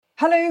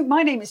Hello,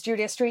 my name is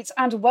Julia Streets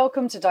and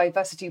welcome to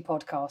Diversity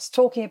Podcast,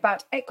 talking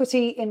about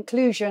equity,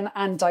 inclusion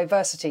and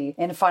diversity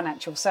in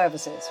financial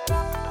services.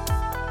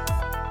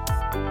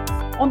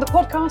 On the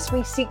podcast,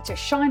 we seek to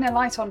shine a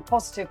light on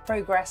positive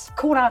progress,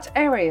 call out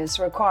areas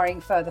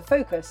requiring further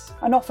focus,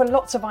 and offer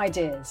lots of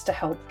ideas to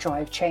help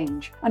drive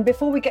change. And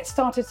before we get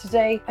started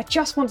today, I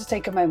just want to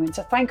take a moment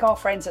to thank our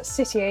friends at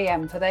City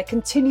AM for their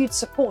continued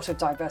support of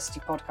Diversity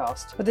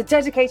Podcast, with a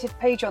dedicated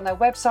page on their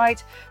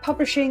website,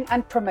 publishing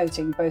and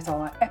promoting both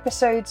our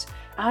episodes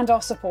and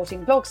our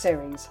supporting blog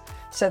series,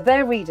 so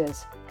their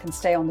readers can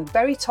stay on the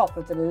very top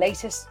of the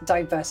latest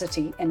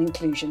diversity and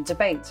inclusion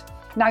debate.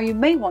 Now, you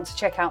may want to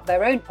check out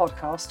their own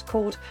podcast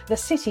called The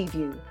City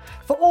View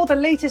for all the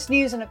latest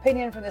news and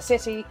opinion from the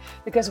city,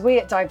 because we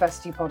at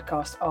Diversity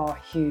Podcast are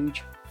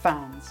huge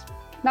fans.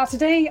 Now,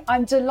 today,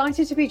 I'm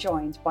delighted to be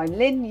joined by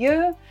Lin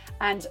Yue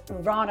and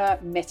Rana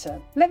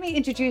Mitter. Let me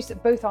introduce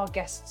both our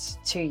guests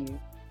to you.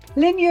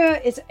 Lin Yue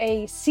is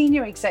a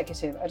senior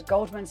executive at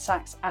Goldman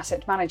Sachs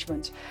Asset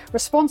Management,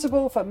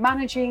 responsible for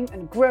managing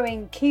and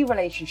growing key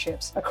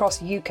relationships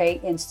across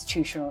UK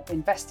institutional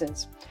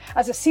investors.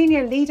 As a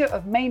senior leader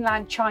of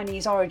mainland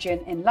Chinese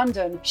origin in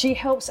London, she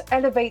helps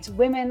elevate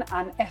women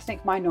and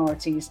ethnic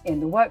minorities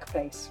in the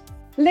workplace.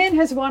 Lin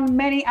has won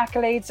many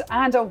accolades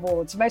and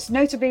awards, most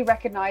notably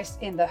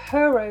recognised in the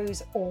Her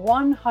Rose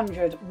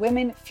 100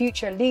 Women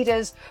Future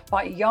Leaders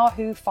by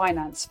Yahoo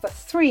Finance for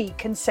 3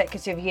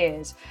 consecutive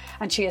years.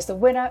 And she is the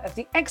winner of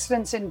the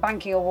Excellence in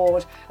Banking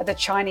Award at the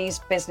Chinese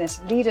Business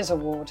Leaders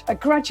Award. A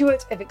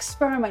graduate of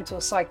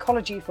experimental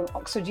psychology from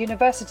Oxford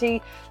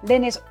University,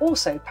 Lin is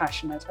also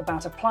passionate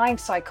about applying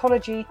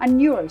psychology and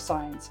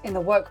neuroscience in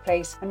the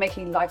workplace and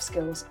making life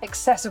skills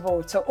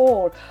accessible to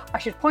all. I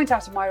should point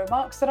out in my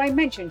remarks that I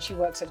mentioned she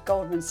works at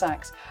Goldman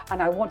Sachs,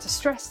 and I want to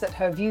stress that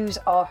her views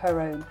are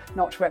her own,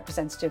 not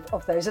representative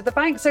of those at the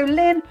bank. So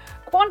Lin,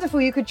 wonderful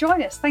you could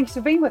join us. Thanks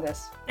for being with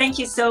us. Thank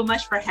you so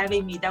much for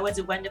having me. That was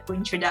a wonderful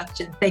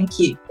introduction. Thank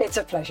you. It's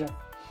a pleasure.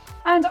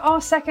 And our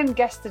second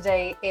guest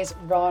today is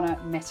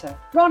Rana Mitter.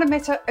 Rana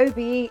Mitter,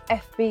 OBE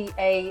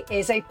FBA,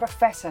 is a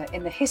professor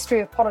in the history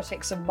of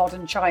politics of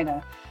modern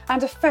China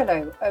and a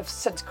fellow of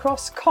St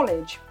Cross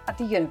College at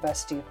the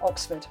University of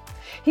Oxford.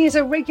 He is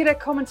a regular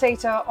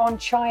commentator on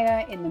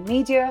China in the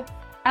media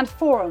and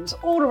forums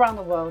all around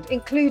the world,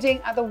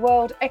 including at the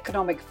World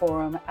Economic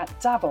Forum at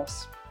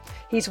Davos.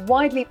 He's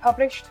widely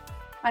published,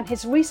 and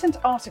his recent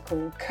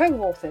article,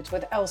 co-authored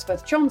with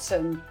Elspeth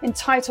Johnson,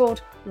 entitled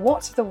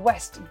What the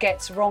West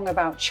Gets Wrong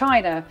About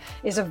China,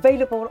 is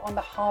available on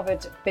the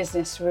Harvard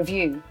Business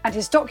Review. And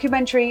his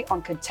documentary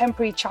on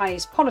contemporary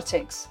Chinese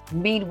politics,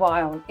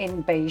 Meanwhile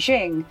in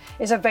Beijing,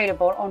 is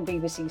available on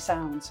BBC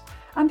Sounds.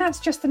 And that's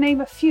just to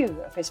name a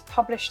few of his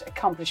published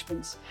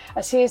accomplishments,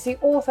 as he is the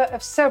author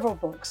of several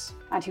books,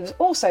 and he was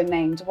also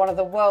named one of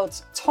the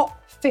world's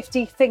top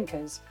 50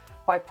 thinkers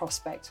by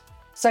Prospect.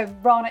 So,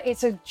 Rana,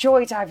 it's a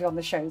joy to have you on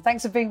the show.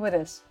 Thanks for being with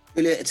us.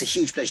 Julia, it's a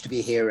huge pleasure to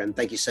be here, and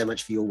thank you so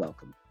much for your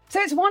welcome.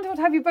 So it's wonderful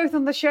to have you both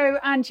on the show.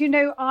 And, you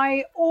know,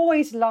 I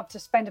always love to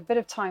spend a bit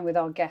of time with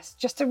our guests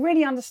just to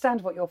really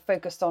understand what you're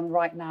focused on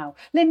right now.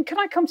 Lin, can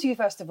I come to you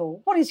first of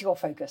all? What is your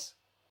focus?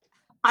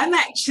 I'm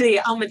actually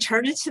on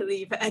maternity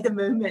leave at the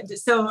moment.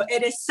 So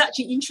it is such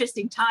an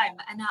interesting time.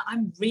 And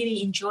I'm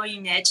really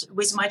enjoying it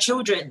with my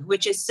children,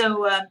 which is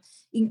so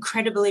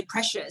incredibly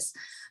precious.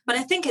 But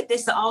I think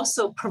this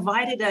also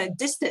provided a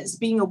distance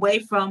being away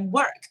from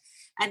work.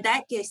 And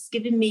that has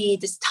given me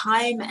this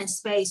time and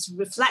space to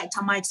reflect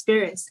on my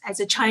experience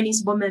as a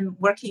Chinese woman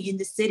working in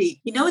the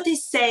city. You know, they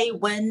say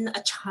when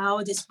a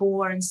child is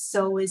born,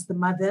 so is the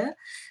mother.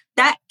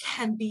 That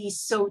can be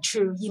so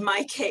true in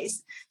my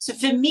case. So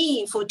for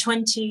me, for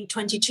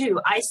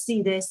 2022, I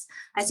see this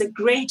as a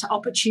great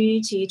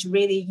opportunity to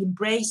really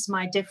embrace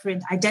my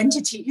different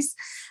identities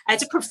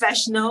as a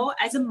professional,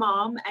 as a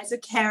mom, as a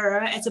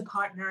carer, as a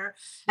partner,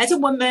 as a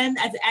woman,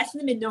 as an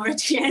ethnic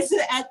minority, as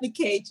an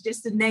advocate,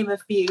 just to name a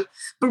few,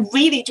 but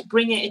really to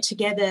bring it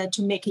together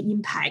to make an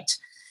impact.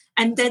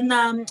 And then,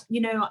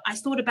 I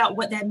thought about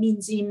what that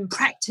means in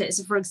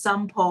practice, for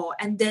example,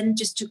 and then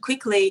just to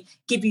quickly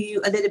give you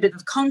a little bit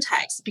of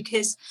context,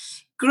 because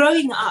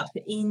growing up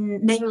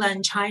in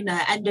mainland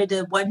China under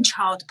the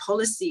one-child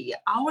policy,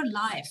 our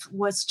life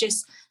was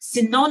just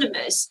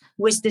synonymous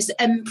with this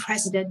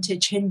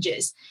unprecedented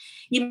changes.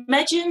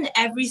 Imagine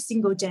every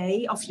single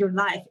day of your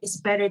life is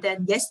better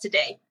than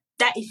yesterday.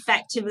 That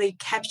effectively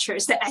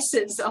captures the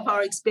essence of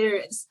our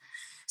experience.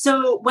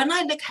 So when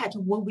I look at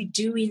what we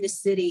do in the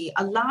city,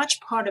 a large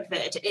part of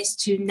it is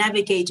to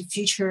navigate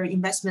future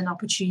investment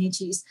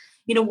opportunities.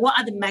 You know, what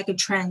are the mega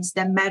trends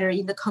that matter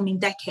in the coming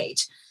decade?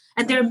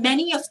 And there are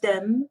many of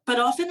them, but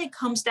often it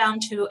comes down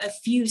to a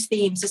few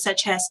themes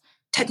such as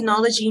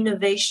technology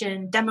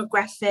innovation,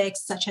 demographics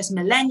such as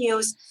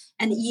millennials,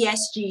 and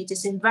ESG,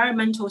 this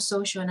environmental,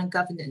 social, and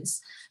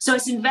governance. So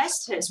as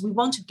investors, we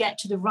want to get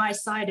to the right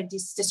side of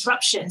these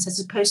disruptions as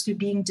opposed to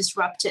being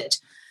disrupted.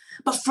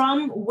 But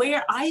from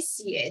where I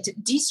see it,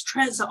 these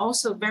trends are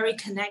also very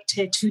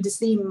connected to the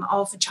theme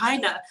of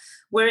China,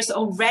 where it's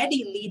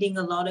already leading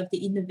a lot of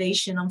the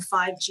innovation on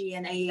 5G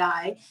and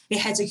AI. It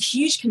has a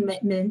huge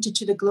commitment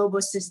to the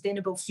global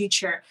sustainable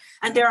future.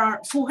 And there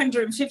are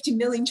 450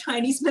 million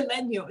Chinese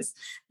millennials.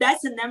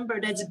 That's a number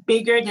that's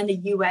bigger than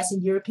the US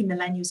and European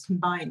millennials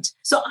combined.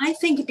 So I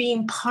think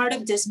being part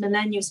of this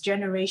millennials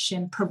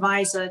generation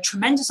provides a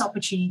tremendous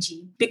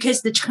opportunity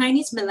because the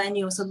Chinese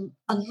millennials are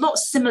a lot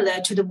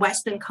similar to the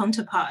Western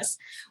counterparts.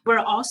 We're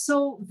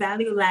also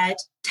value-led,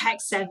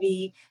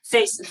 tech-savvy,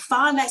 face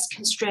far less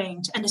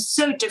constraint, and is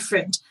so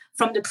different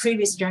from the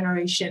previous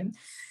generation.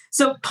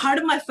 So part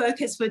of my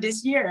focus for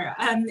this year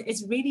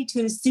is really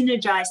to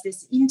synergize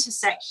this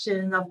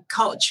intersection of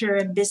culture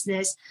and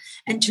business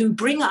and to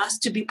bring us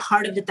to be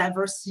part of the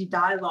diversity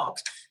dialogue,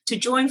 to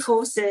join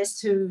forces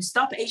to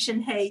stop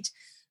Asian hate,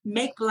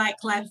 make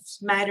Black Lives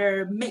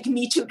Matter, make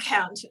Me Too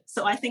count.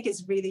 So I think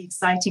it's really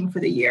exciting for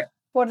the year.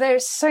 Well,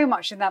 there's so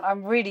much in that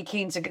I'm really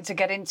keen to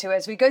get into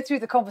as we go through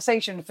the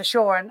conversation for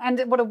sure.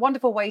 And what a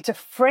wonderful way to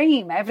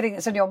frame everything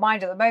that's on your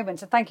mind at the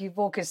moment. And thank you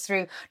for walking us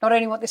through not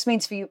only what this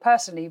means for you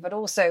personally, but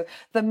also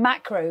the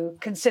macro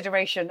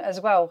consideration as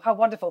well. How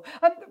wonderful.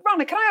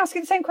 Rana, can I ask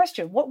you the same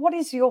question? What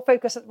is your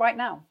focus right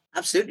now?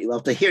 Absolutely. Well,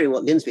 after hearing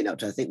what Lynn's been up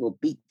to, I think we'll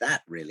beat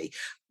that, really.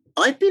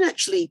 I've been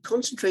actually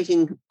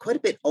concentrating quite a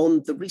bit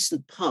on the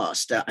recent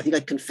past. I think I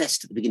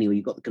confessed at the beginning when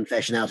you got the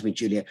confession out of me,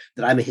 Julia,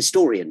 that I'm a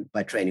historian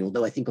by training,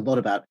 although I think a lot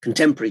about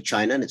contemporary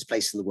China and its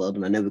place in the world.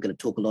 And I know we're going to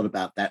talk a lot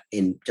about that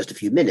in just a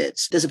few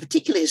minutes. There's a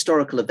particular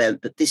historical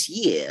event that this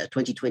year,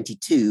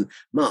 2022,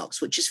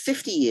 marks, which is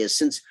 50 years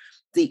since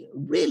the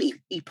really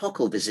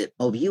epochal visit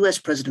of US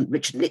President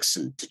Richard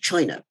Nixon to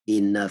China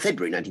in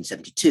February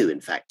 1972.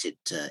 In fact,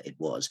 it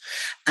was.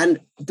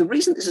 And the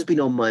reason this has been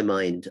on my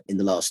mind in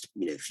the last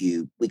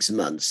few weeks and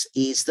months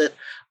is that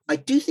I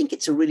do think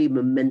it's a really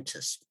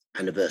momentous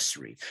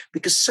anniversary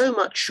because so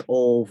much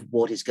of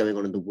what is going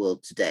on in the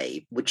world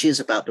today, which is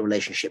about the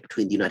relationship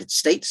between the United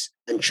States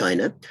and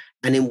China,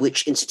 and in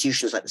which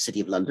institutions like the City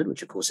of London,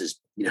 which of course is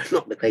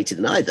not located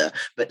in either,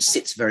 but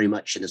sits very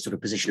much in a sort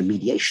of position of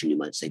mediation, you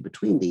might say,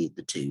 between the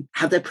two,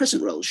 have their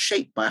present roles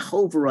shaped by a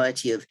whole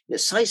variety of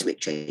seismic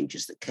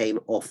changes that came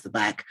off the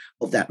back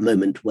of that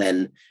moment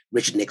when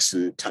Richard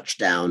Nixon touched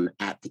down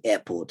at the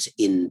airport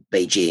in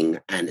Beijing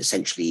and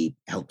essentially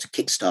helped to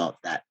kickstart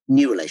that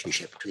new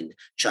relationship between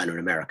China and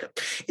America.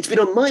 It's been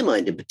on my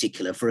mind in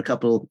particular for a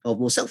couple of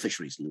more selfish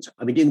reasons.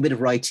 I've been doing a bit of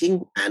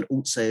writing and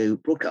also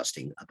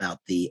broadcasting about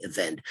the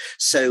event.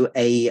 So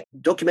a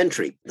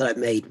documentary that I've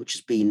made, which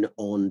has been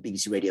on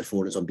BBC Radio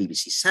 4 and is on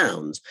BBC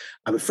Sounds,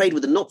 I'm afraid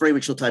with a not very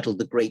original title,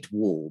 The Great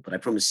Wall, but I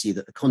promise you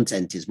that the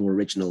content is more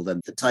original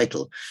than the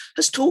title,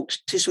 has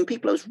talked to some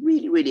people I was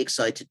really, really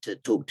excited to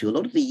talk to, a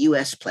lot of the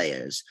US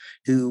players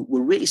who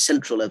were really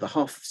central over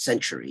half a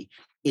century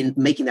in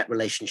making that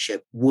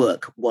relationship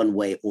work one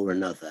way or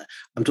another.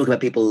 I'm talking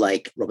about people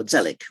like Robert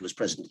Zoellick, who was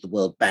president of the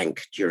World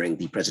Bank during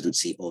the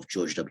presidency of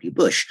George W.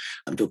 Bush.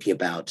 I'm talking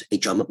about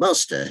H.R.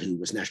 McMaster, who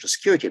was national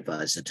security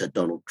advisor to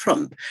Donald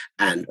Trump,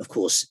 and of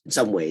course, in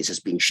some ways has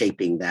been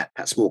shaping that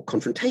perhaps more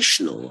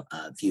confrontational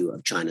view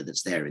of China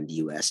that's there in the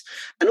US.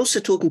 And also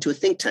talking to a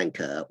think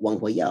tanker, Wang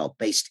Huiyao,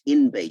 based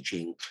in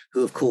Beijing,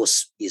 who of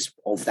course is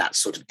of that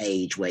sort of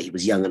age where he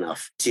was young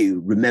enough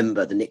to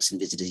remember the Nixon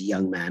visit as a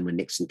young man when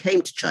Nixon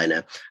came to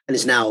China, and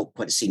is now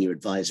quite a senior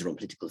advisor on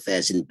political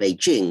affairs in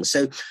Beijing.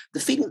 So the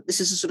feeling that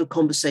this is a sort of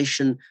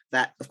conversation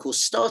that, of course,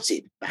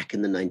 started back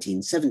in the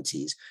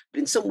 1970s, but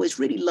in some ways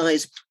really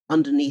lies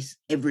underneath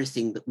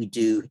everything that we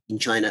do in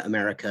China,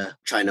 America,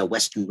 China,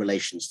 Western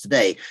relations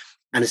today.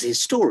 And as a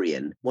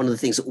historian, one of the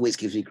things that always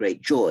gives me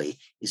great joy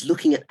is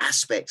looking at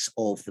aspects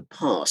of the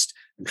past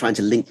and trying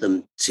to link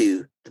them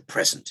to the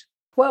present.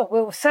 Well,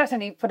 we'll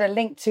certainly put a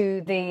link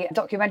to the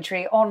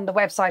documentary on the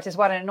website as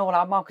well and in all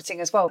our marketing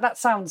as well. That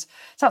sounds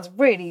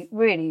really,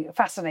 really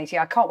fascinating.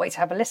 I can't wait to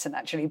have a listen,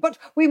 actually. But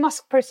we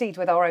must proceed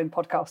with our own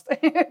podcast,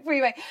 if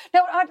we may.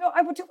 Now, I do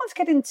want to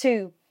get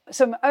into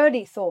some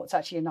early thoughts,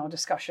 actually, in our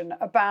discussion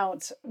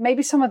about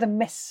maybe some of the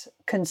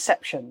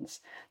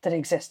misconceptions that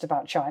exist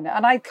about China.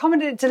 And I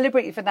commented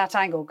deliberately from that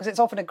angle because it's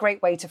often a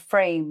great way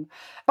to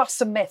bust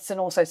some myths and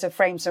also to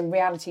frame some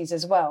realities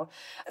as well.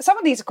 Some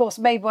of these, of course,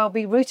 may well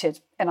be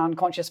rooted in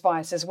unconscious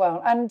bias as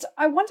well. And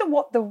I wonder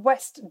what the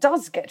West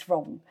does get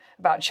wrong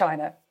about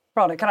China.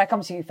 Rana, can I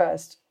come to you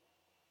first?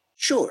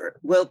 Sure.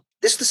 Well,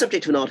 this is the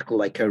subject of an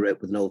article I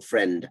co-wrote with an old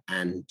friend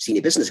and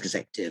senior business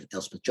executive,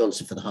 Elspeth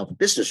Johnson, for the Harvard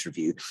Business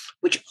Review,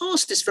 which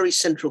asked this very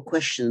central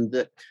question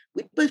that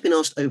we've both been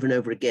asked over and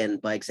over again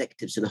by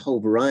executives in a whole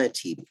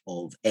variety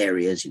of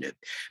areas,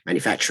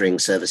 manufacturing,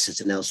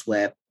 services, and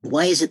elsewhere.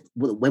 Why is it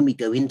that when we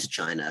go into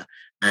China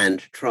and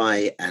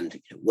try and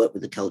work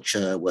with the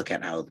culture, work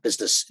out how the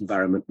business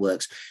environment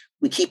works,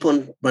 we keep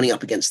on running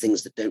up against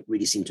things that don't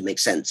really seem to make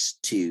sense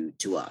to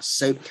us?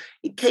 So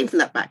it came from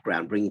that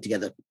background, bringing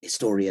together a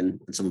historian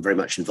and someone very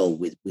much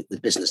involved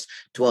with business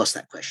to ask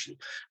that question.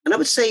 And I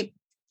would say,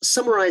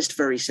 summarized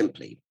very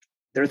simply,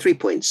 there are 3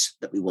 points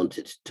that we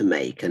wanted to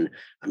make. And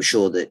I'm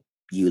sure that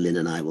you, Lynn,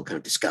 and I will kind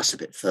of discuss a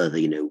bit further,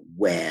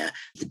 where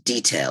the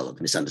detail of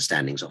the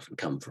misunderstandings often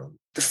come from.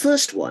 The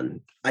first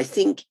one, I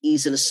think,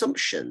 is an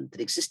assumption that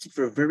existed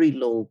for a very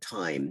long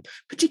time,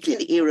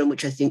 particularly in the era in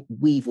which I think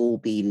we've all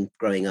been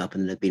growing up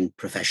and have been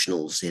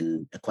professionals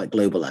in a quite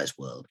globalized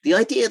world. The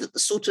idea that the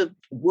sort of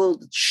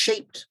world that's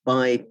shaped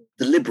by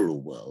the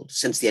liberal world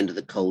since the end of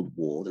the Cold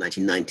War, the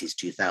 1990s,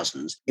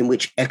 2000s, in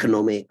which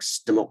economics,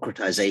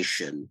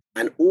 democratization,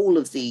 and all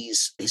of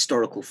these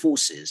historical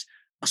forces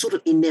are sort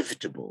of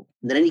inevitable,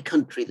 and that any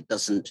country that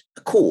doesn't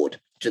accord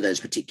to those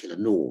particular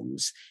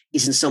norms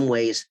is in some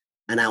ways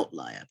an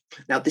outlier.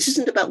 Now, this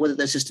isn't about whether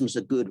those systems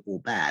are good or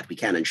bad. We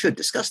can and should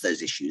discuss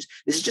those issues.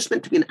 This is just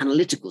meant to be an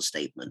analytical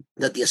statement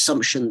that the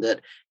assumption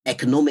that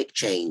economic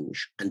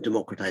change and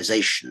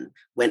democratization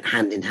went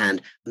hand in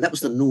hand, and that was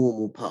the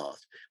normal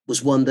path,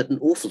 was one that an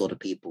awful lot of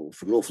people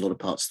from an awful lot of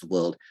parts of the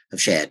world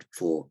have shared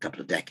for a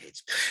couple of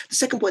decades. The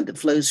second point that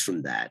flows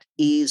from that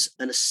is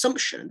an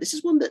assumption, and this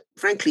is one that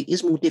frankly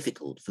is more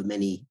difficult for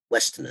many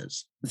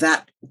Westerners,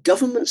 that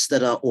governments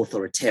that are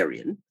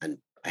authoritarian, and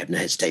I have no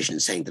hesitation in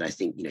saying that I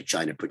think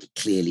China pretty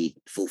clearly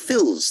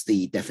fulfills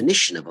the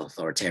definition of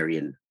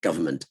authoritarian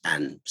government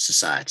and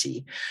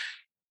society,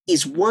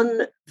 is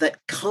one that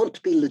can't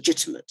be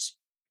legitimate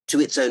to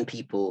its own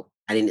people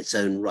and in its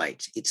own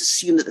right. It's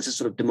assumed that there's a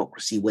sort of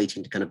democracy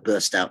waiting to kind of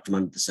burst out from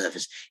under the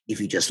surface if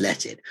you just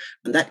let it.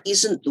 And that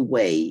isn't the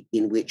way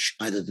in which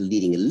either the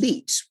leading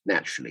elite,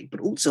 naturally,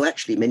 but also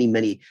actually many,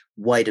 many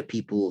wider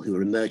people who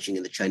are emerging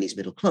in the Chinese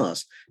middle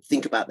class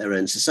think about their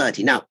own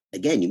society. Now,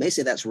 again, you may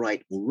say that's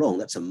right or wrong.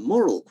 That's a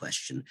moral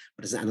question,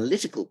 but as an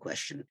analytical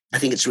question, I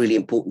think it's really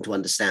important to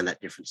understand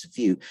that difference of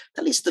view.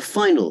 That leads to the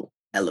final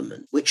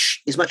element,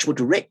 which is much more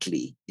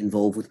directly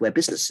involved with where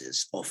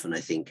businesses often,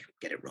 I think,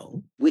 get it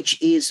wrong, which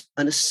is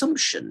an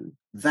assumption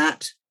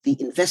that the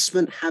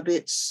investment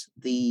habits,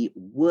 the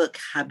work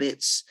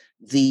habits,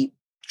 the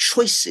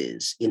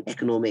choices in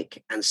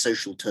economic and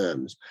social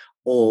terms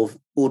of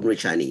ordinary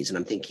Chinese, and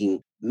I'm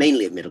thinking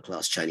mainly of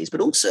middle-class Chinese, but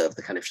also of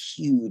the kind of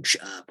huge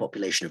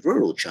population of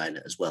rural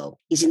China as well,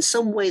 is in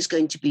some ways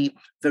going to be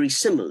very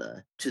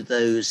similar to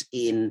those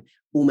in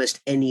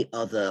almost any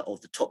other of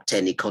the top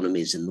 10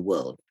 economies in the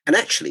world. And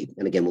actually,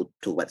 and again, we'll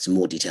talk about some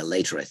more detail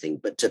later, I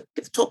think, but to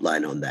give the top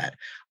line on that,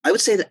 I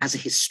would say that as a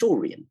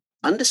historian,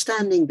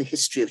 understanding the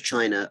history of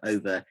China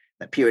over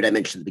that period I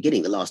mentioned at the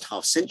beginning, the last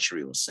half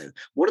century or so,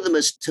 one of the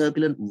most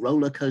turbulent,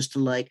 roller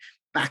coaster-like,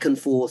 back and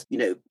forth,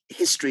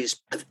 histories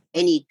of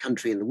any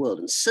country in the world,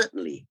 and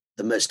certainly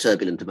the most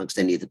turbulent amongst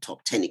any of the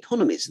top 10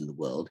 economies in the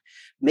world,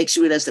 makes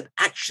you realize that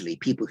actually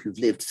people who've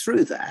lived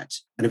through that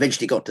and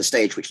eventually got to a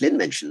stage which Lynn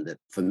mentioned, that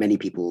for many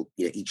people,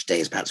 each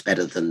day is perhaps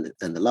better than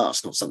the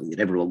last, not something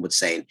that everyone would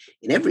say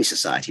in every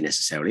society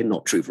necessarily, and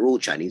not true for all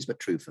Chinese, but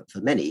true for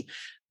many.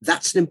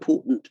 That's an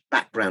important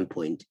background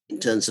point in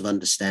terms of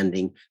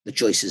understanding the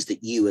choices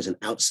that you as an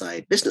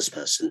outside business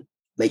person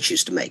may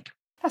choose to make.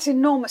 That's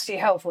enormously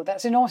helpful.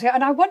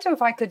 And I wonder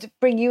if I could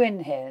bring you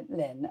in here,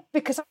 Lynn,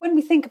 because when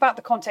we think about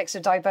the context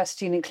of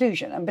diversity and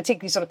inclusion, and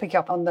particularly sort of picking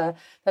up on the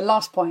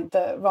last point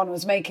that Ron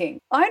was making,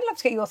 I'd love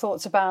to get your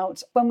thoughts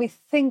about when we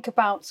think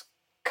about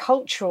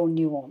cultural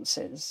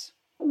nuances,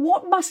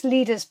 what must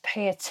leaders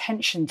pay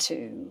attention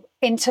to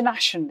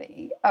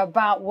internationally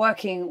about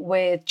working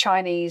with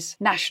Chinese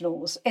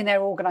nationals in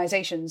their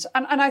organisations?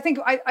 And I think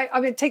I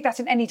would take that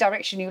in any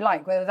direction you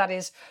like, whether that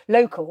is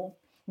local,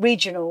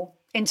 regional,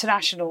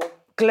 international,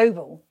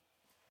 global.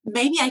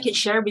 Maybe I can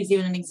share with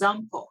you an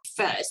example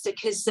first,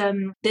 because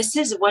this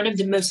is one of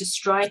the most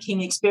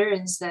striking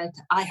experiences that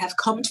I have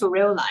come to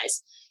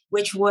realize,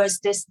 which was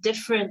this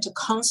different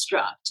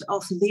construct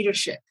of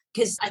leadership.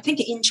 Because I think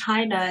in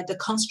China, the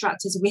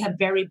construct is we have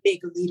very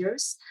big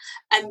leaders.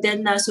 And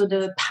then so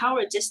the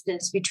power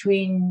distance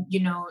between,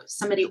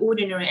 somebody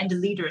ordinary and the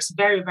leaders is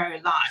very,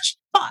 very large.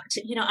 But,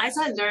 as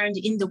I learned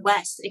in the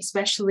West,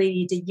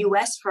 especially the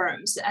US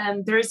firms,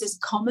 there is this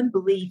common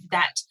belief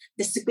that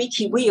the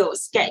squeaky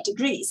wheels get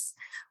grease.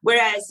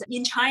 Whereas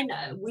in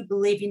China, we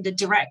believe in the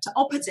direct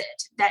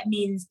opposite. That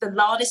means the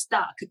loudest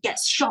dog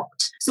gets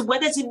shot. So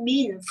what does it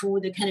mean for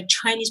the kind of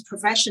Chinese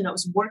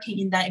professionals working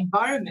in that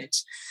environment?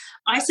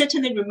 I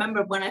certainly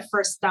remember when I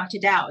first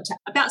started out,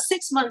 about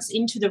 6 months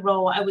into the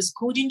role, I was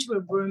called into a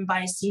room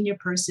by a senior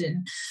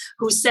person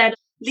who said,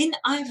 Lynn,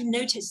 I've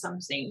noticed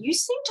something. You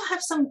seem to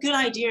have some good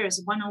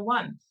ideas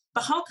one-on-one,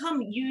 but how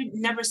come you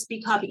never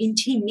speak up in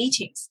team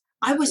meetings?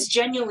 I was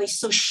genuinely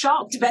so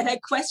shocked by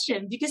that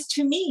question, because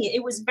to me,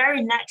 it was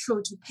very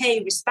natural to pay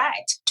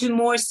respect to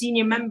more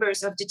senior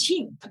members of the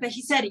team. But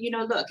he said,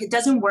 look, it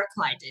doesn't work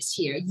like this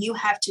here. You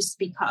have to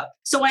speak up.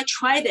 So I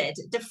tried it.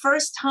 The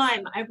first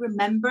time I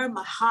remember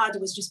my heart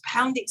was just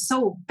pounding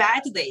so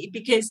badly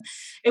because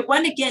it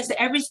went against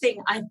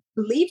everything I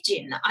believed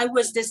in. I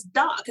was this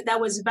dog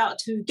that was about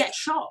to get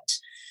shot.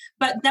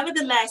 But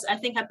nevertheless, I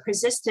think I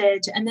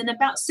persisted. And then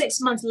about 6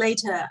 months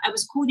later, I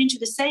was called into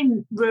the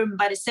same room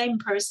by the same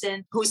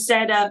person who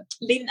said,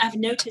 Lynn, I've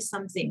noticed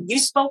something. You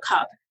spoke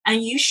up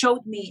and you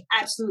showed me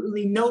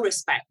absolutely no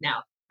respect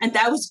now. And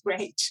that was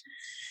great.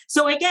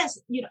 So I guess,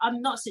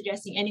 I'm not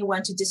suggesting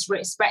anyone to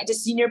disrespect a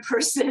senior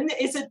person.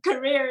 It's a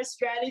career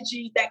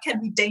strategy that can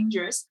be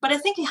dangerous. But I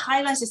think it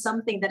highlights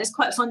something that is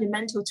quite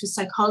fundamental to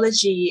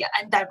psychology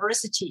and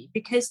diversity,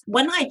 because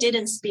when I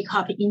didn't speak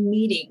up in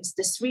meetings,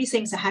 the three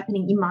things are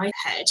happening in my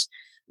head.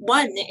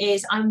 One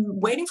is I'm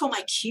waiting for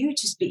my cue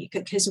to speak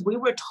because we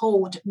were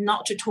told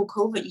not to talk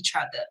over each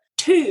other.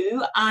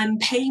 Two, I'm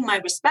paying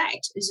my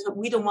respect. So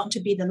we don't want to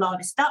be the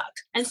loudest dog.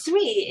 And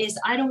three is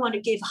I don't want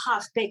to give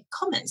half-baked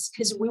comments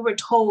because we were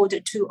told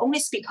to only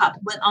speak up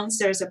when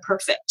answers are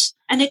perfect.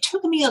 And it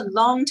took me a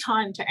long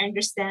time to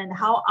understand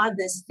how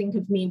others think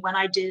of me when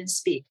I didn't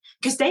speak,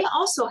 because they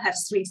also have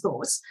three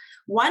thoughts.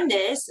 One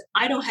is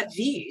I don't have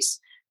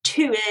views.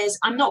 Two is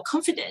I'm not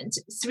confident.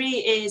 Three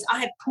is I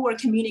have poor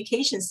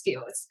communication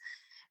skills.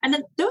 And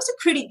then those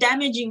are pretty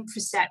damaging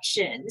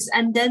perceptions.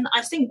 And then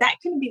I think that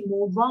can be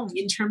more wrong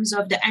in terms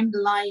of the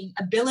underlying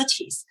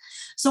abilities.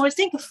 So I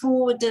think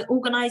for the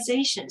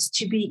organizations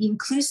to be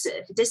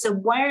inclusive, this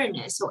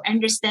awareness or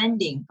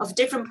understanding of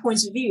different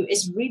points of view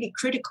is really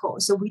critical.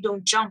 So we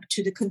don't jump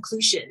to the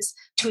conclusions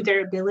to their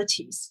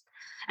abilities.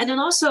 And then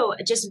also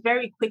just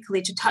very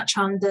quickly to touch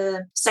on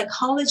the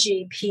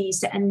psychology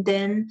piece, and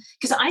then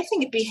because I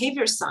think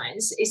behavior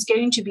science is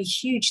going to be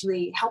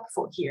hugely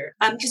helpful here.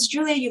 Because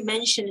Julia, you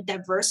mentioned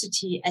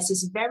diversity as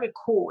is very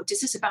core.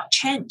 This is about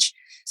change.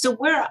 So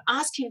we're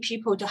asking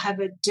people to have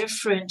a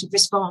different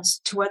response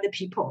to other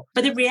people.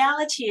 But the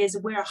reality is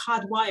we're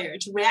hardwired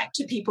to react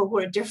to people who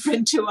are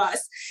different to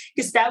us,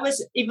 because that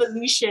was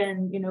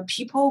evolution.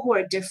 People who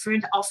are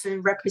different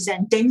often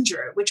represent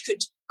danger, which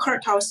could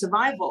hurt our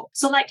survival.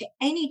 So like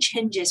any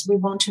changes we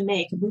want to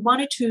make, we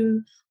wanted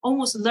to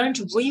almost learn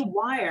to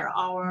rewire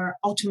our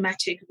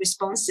automatic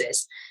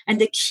responses.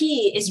 And the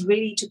key is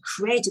really to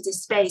create the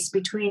space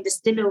between the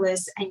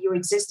stimulus and your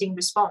existing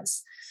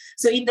response.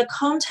 So in the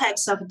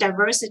context of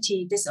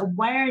diversity, this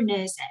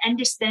awareness and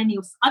understanding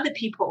of other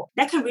people,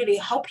 that can really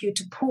help you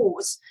to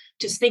pause,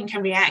 to think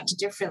and react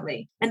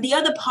differently. And the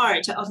other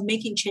part of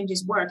making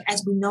changes work,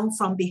 as we know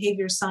from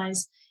behavior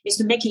science, is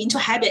to make it into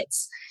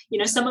habits.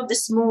 Some of the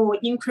small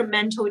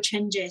incremental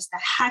changes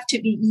that have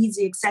to be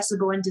easy,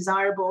 accessible, and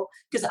desirable,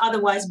 because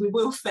otherwise we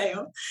will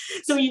fail.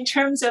 So in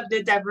terms of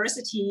the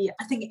diversity,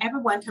 I think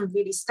everyone can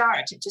really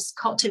start just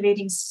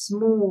cultivating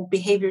small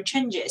behavior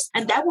changes,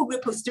 and that will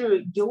ripple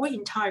through your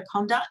entire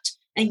conduct,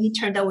 and in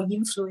turn that will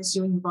influence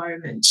your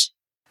environment.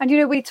 And,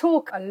 we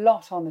talk a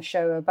lot on the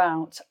show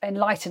about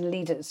enlightened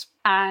leaders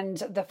and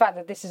the fact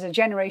that this is a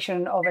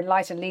generation of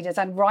enlightened leaders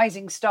and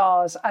rising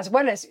stars, as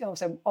well as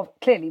also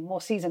clearly more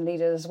seasoned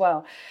leaders as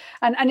well.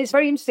 And it's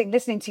very interesting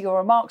listening to your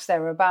remarks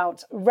there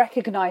about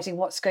recognizing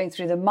what's going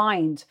through the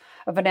mind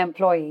of an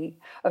employee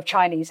of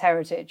Chinese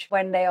heritage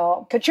when they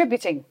are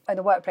contributing in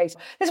the workplace.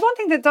 There's one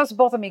thing that does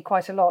bother me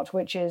quite a lot,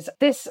 which is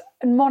this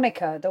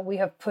moniker that we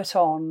have put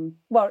on.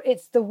 Well,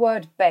 it's the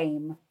word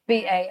BAME,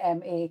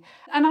 BAME.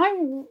 And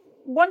I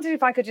wondered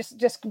if I could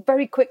just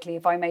very quickly,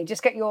 if I may,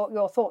 just get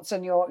your thoughts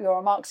and your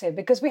remarks here,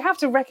 because we have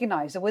to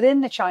recognize that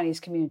within the Chinese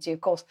community,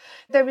 of course,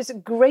 there is a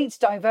great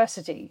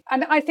diversity.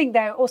 And I think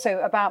they're also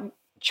about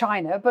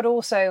China, but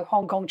also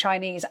Hong Kong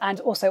Chinese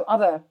and also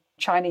other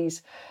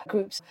Chinese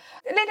groups.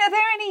 Linda, are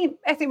there any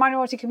ethnic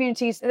minority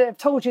communities that have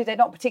told you they're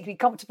not particularly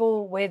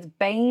comfortable with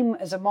BAME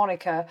as a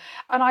moniker?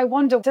 And I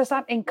wonder, does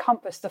that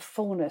encompass the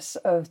fullness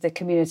of the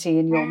community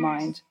in your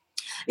mind?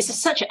 It's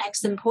such an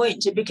excellent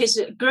point, because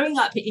growing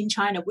up in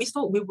China, we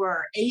thought we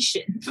were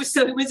Asian.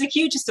 So it was a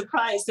huge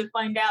surprise to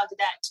find out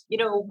that,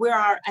 we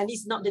are at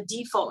least not the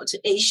default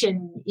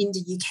Asian in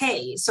the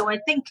UK. So I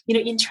think,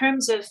 in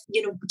terms of,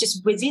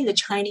 just within the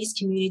Chinese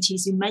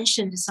communities, you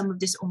mentioned some of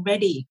this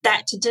already,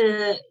 that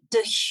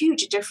the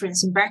huge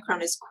difference in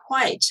background is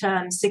quite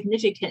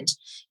significant,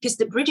 because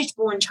the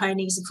British-born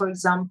Chinese, for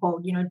example,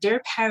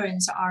 their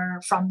parents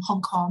are from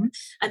Hong Kong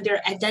and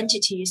their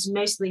identity is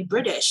mostly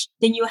British.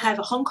 Then you have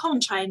Hong Kong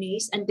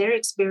Chinese and their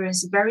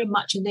experience very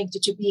much linked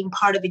to being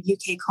part of a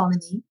UK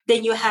colony.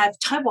 Then you have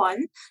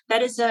Taiwan,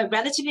 that is a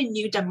relatively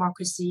new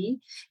democracy.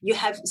 You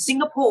have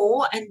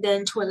Singapore, and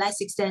then to a less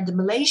extent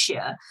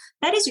Malaysia.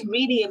 That is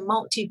really a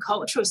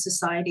multicultural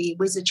society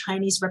with a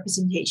Chinese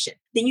representation.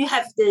 Then you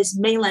have this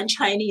mainland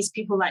Chinese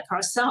people like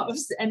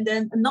ourselves. And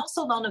then not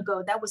so long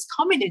ago, that was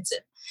communism.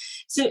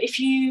 So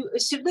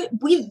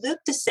we look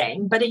the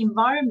same, but the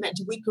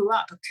environment we grew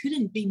up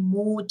couldn't be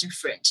more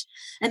different.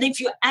 And if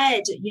you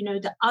add,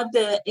 the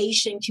other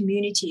Asian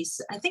communities,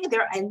 I think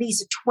there are at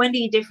least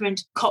 20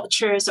 different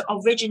cultures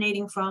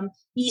originating from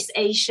East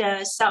Asia,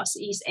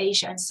 Southeast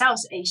Asia, and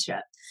South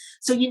Asia.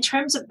 So in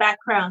terms of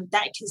background,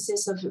 that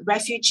consists of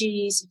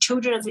refugees,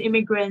 children of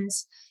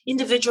immigrants,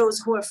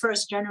 individuals who are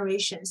first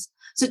generations.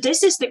 So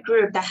this is the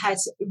group that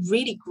has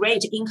really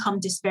great income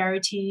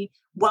disparity,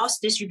 wealth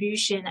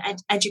distribution,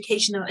 and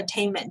educational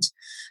attainment.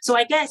 So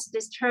I guess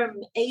this term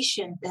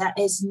Asian that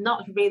is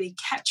not really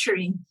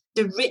capturing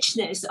the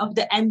richness of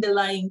the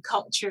underlying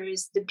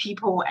cultures, the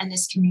people, and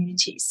its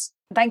communities.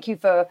 Thank you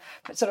for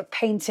sort of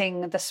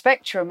painting the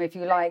spectrum, if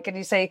you like. And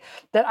you say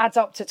that adds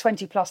up to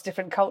 20 plus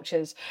different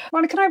cultures.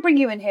 Rhona, can I bring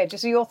you in here?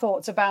 Just your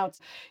thoughts about,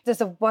 does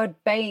the word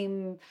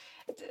BAME,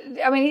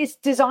 I mean, it's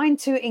designed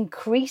to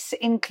increase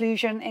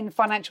inclusion in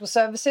financial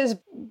services,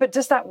 but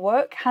does that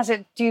work?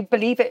 Do you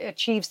believe it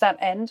achieves that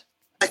end?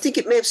 I think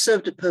it may have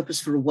served a purpose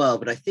for a while,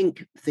 but I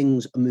think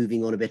things are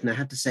moving on a bit. And I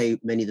have to say,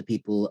 many of the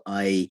people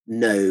I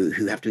know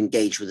who have to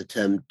engage with the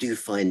term do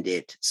find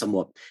it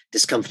somewhat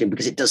discomforting,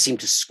 because it does seem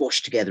to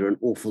squash together an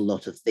awful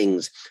lot of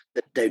things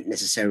that don't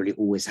necessarily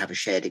always have a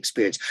shared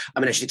experience. I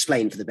mean, I should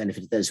explain for the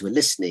benefit of those who are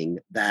listening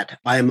that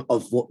I am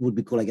of what would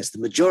be called, I guess, the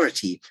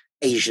majority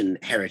Asian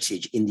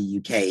heritage in the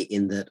UK,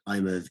 in that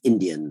I'm of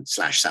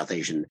Indian/South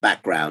Asian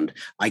background.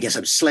 I guess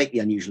I'm slightly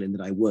unusual in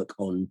that I work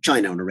on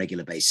China on a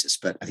regular basis,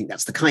 but I think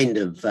that's the kind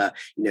of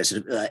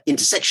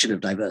intersection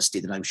of diversity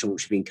that I'm sure we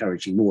should be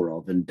encouraging more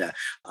of. And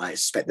I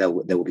suspect there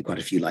will be quite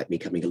a few like me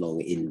coming along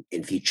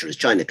in future as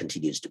China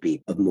continues to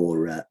be of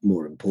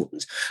more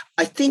importance.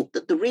 I think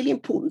that the really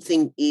important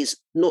thing is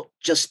not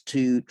just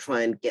to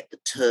try and get the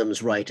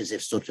terms right as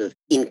if sort of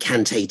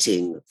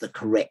incantating the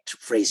correct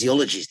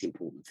phraseology is the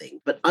important thing,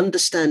 but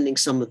understanding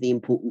some of the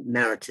important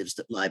narratives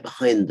that lie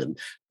behind them.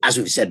 As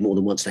we've said more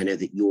than once, and I know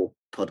that your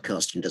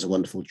podcast does a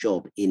wonderful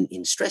job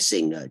in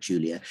stressing,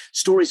 Julia,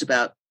 stories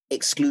about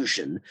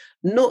exclusion,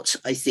 not,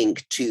 I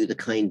think, to the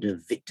kind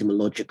of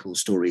victimological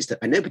stories that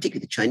I know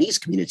particularly the Chinese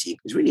community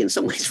is really in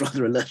some ways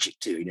rather allergic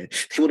to. They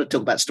want to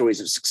talk about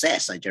stories of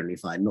success, I generally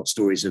find, not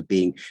stories of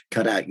being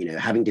cut out,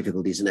 having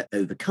difficulties and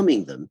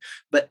overcoming them.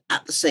 But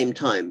at the same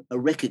time, a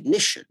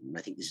recognition,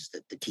 I think this is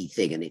the key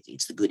thing, and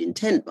it's the good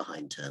intent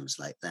behind terms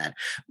like that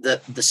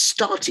the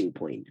starting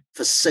point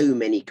for so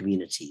many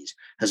communities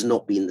has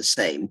not been the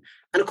same.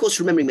 And of course,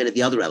 remembering many of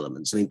the other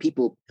elements. I mean,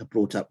 people have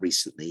brought up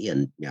recently,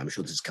 and I'm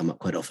sure this has come up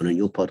quite often on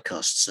your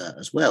podcasts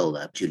as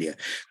well, Julia,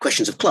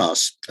 questions of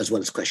class as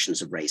well as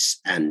questions of race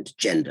and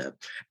gender.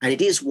 And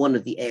it is one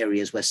of the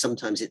areas where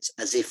sometimes it's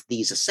as if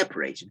these are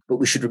separated. But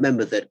we should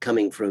remember that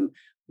coming from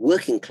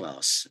working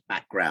class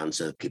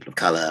backgrounds of people of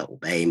colour or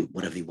BAME,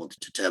 whatever you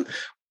wanted to term,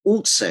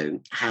 also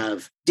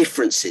have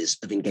differences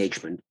of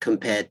engagement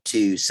compared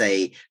to,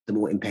 say, the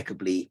more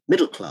impeccably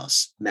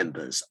middle-class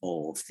members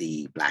of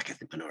the Black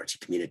ethnic minority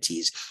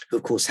communities, who,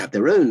 of course, have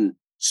their own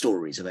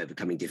stories of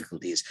overcoming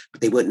difficulties,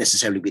 but they won't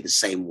necessarily be the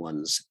same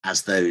ones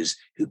as those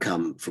who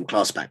come from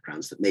class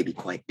backgrounds that may be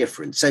quite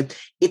different. So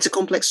it's a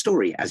complex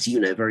story, as you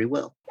know very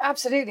well.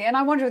 Absolutely. And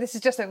I wonder if this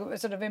is just a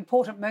sort of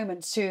important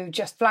moment to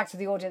just flag to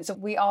the audience that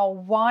we are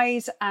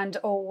wise and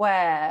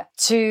aware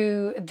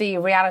to the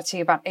reality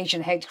about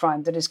Asian hate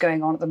crime that is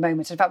going on at the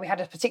moment. In fact, we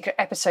had a particular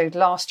episode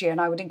last year, and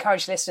I would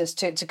encourage listeners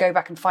to go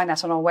back and find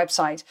that on our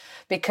website,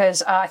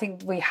 because I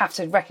think we have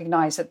to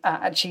recognise that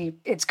actually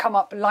it's come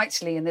up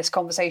lightly in this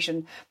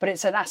conversation, but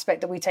it's an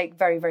aspect that we take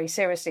very, very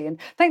seriously. And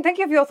thank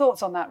you for your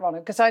thoughts on that, Rhona,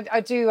 because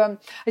I do,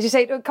 as you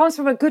say, it comes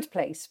from a good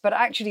place, but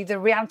actually the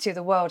reality of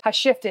the world has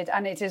shifted,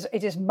 and it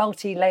is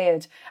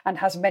multi-layered and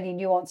has many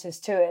nuances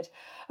to it.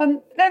 Now,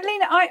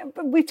 Lena,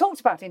 we've talked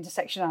about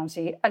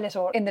intersectionality a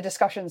little in the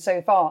discussion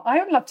so far. I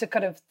would love to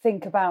kind of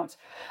think about,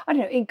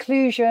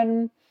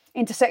 inclusion,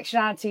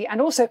 intersectionality,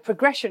 and also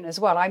progression as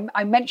well.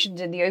 I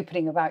mentioned in the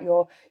opening about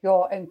your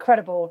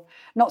incredible,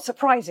 not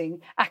surprising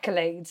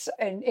accolades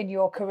in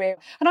your career.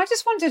 And I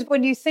just wondered,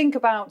 when you think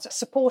about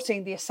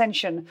supporting the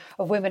ascension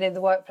of women in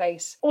the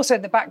workplace, also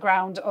in the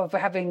background of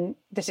having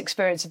this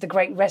experience of the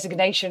Great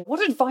Resignation,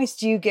 what advice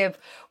do you give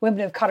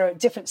women of colour at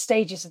different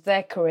stages of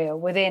their career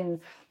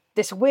within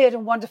this weird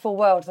and wonderful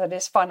world that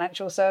is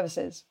financial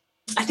services?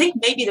 I think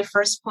maybe the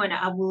first point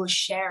I will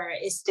share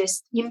is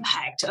this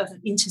impact of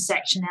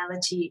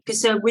intersectionality.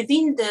 Because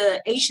within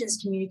the Asians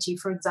community,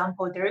 for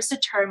example, there is a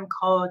term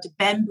called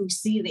bamboo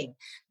ceiling.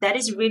 That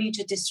is really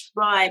to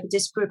describe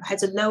this group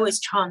has the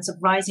lowest chance of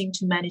rising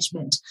to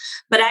management.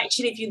 But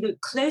actually, if you look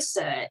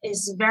closer,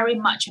 it's very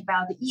much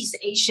about the East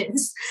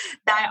Asians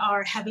that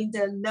are having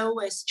the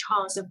lowest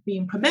chance of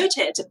being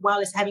promoted, while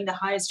it's having the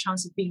highest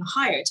chance of being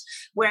hired,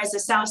 whereas the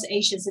South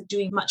Asians are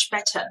doing much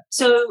better.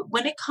 So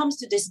when it comes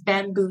to this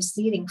bamboo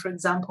ceiling, for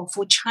example,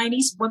 for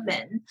Chinese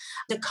women,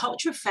 the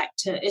culture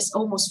factor is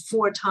almost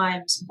 4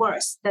 times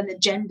worse than the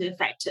gender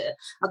factor,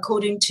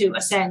 according to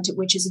Ascent,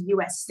 which is a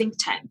US think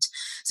tank.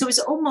 So it's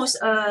almost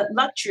a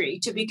luxury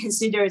to be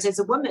considered as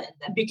a woman,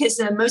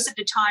 because most of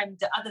the time,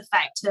 the other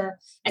factor,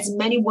 as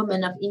many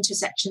women of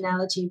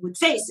intersectionality would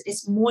face,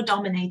 is more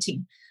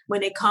dominating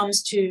when it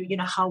comes to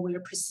how we're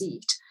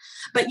perceived.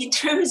 But in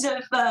terms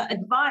of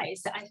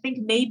advice, I think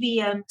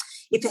maybe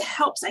if it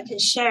helps, I can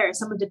share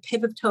some of the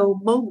pivotal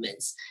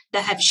moments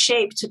that have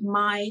shaped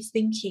my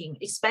thinking,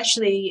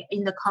 especially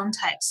in the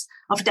context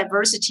of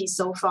diversity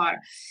so far.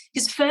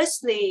 Because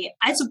firstly,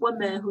 as a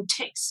woman who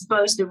ticks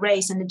both the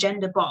race and the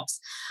gender box,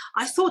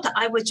 I thought that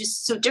I was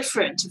just so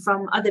different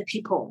from other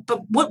people.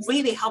 But what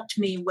really helped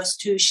me was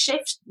to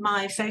shift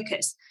my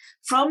focus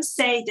from,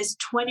 say, this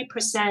 20%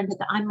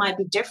 that I might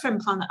be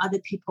different from other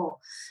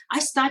people. I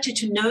started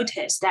to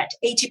notice that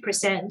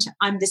 80%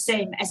 I'm the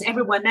same as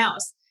everyone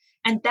else.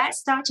 And that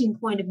starting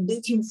point of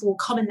looking for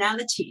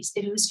commonalities,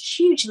 it was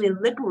hugely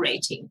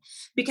liberating,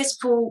 because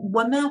for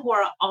women who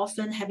are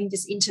often having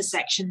this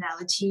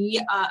intersectionality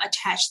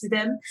attached to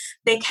them,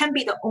 they can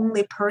be the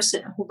only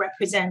person who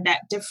represent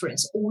that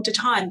difference all the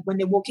time when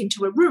they walk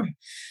into a room.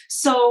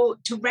 So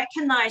to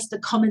recognize the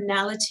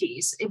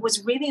commonalities, it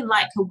was really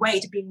like a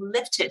weight being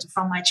lifted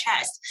from my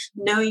chest,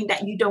 knowing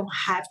that you don't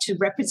have to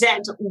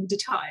represent all the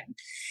time.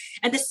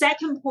 And the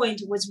second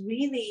point was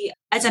really,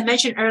 as I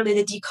mentioned earlier,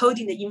 the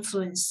decoding the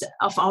influence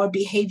of our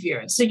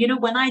behavior. So,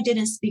 when I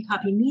didn't speak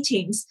up in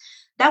meetings,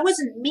 that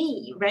wasn't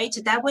me, right?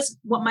 That was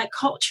what my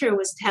culture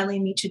was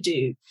telling me to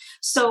do.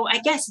 So I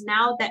guess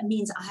now that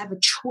means I have a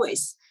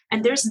choice.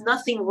 And there's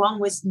nothing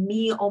wrong with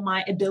me or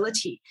my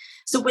ability.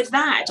 So with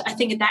that, I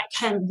think that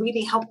can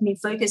really help me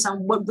focus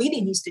on what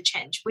really needs to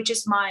change, which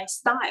is my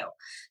style.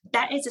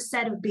 That is a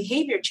set of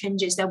behavior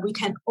changes that we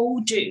can all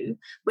do,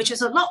 which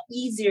is a lot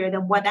easier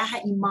than what I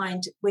had in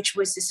mind, which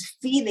was this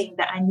feeling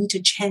that I need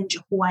to change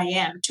who I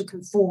am to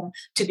conform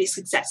to be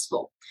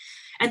successful.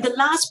 And the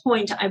last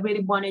point I really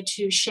wanted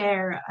to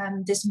share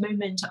this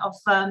moment of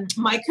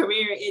my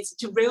career is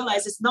to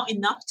realize it's not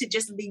enough to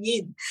just lean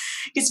in.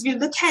 Because if you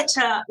look at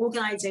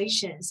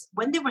organizations,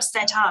 when they were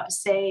set up,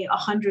 say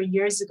 100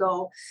 years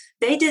ago,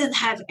 they didn't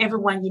have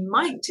everyone in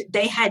mind.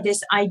 They had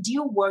this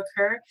ideal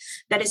worker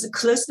that is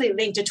closely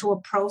linked to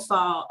a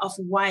profile of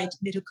white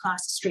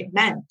middle-class straight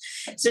men.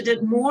 So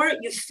the more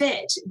you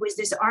fit with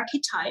this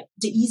archetype,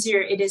 the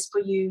easier it is for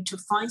you to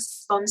find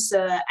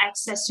sponsor,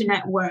 access to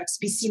networks,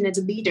 be seen as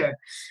a leader.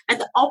 And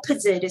the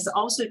opposite is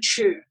also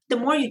true. The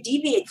more you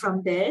deviate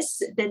from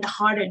this, then the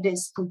harder it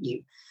is for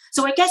you.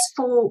 So I guess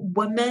for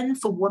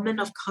women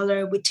of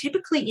color, we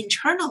typically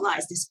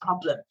internalize this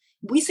problem.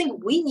 We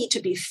think we need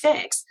to be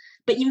fixed.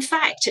 But in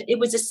fact, it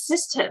was a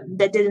system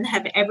that didn't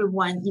have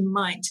everyone in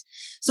mind.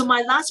 So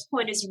my last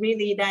point is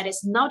really that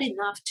it's not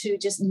enough to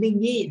just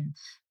lean in.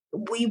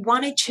 We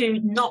wanted to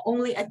not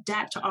only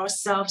adapt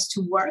ourselves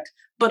to work,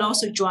 but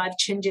also drive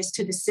changes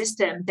to the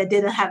system that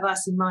didn't have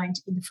us in mind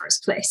in the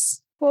first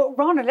place. Well,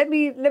 Rana, let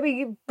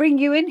me bring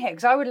you in here,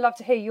 because I would love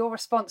to hear your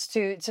response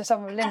to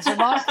some of Lynn's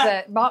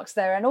remarks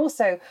there, and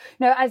also,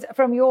 as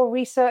from your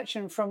research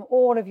and from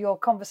all of your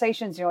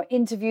conversations, your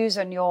interviews,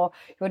 and your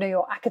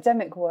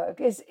academic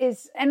work,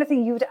 is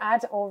anything you would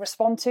add or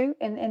respond to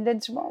in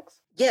Lynn's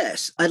remarks?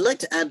 Yes, I'd like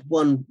to add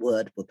one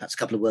word, well, perhaps a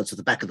couple of words at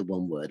the back of the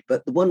one word,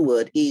 but the one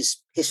word is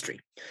history.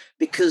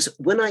 Because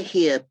when I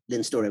hear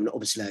Lynn's story, I mean,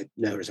 obviously I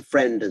know her as a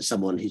friend and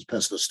someone whose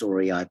personal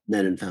story I've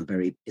known and found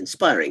very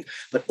inspiring,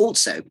 but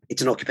also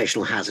it's an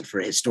occupational hazard for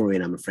a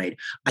historian, I'm afraid.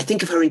 I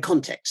think of her in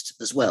context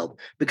as well,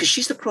 because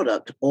she's the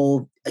product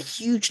of a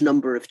huge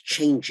number of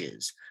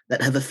changes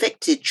that have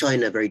affected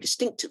China very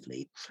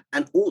distinctively,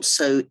 and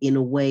also in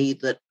a way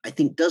that I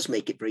think does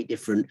make it very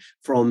different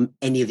from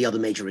any of the other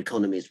major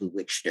economies with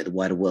which the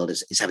wider world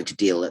is having to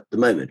deal at the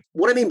moment.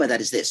 What I mean by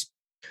that is this.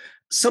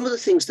 Some of the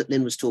things that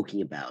Lynn was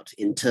talking about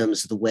in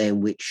terms of the way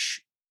in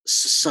which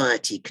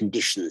society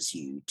conditions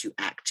you to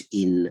act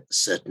in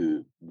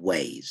certain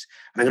ways.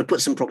 And I'm going to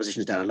put some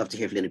propositions down. I'd love to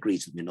hear if Lynn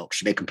agrees with me or not.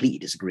 She may completely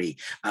disagree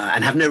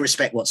and have no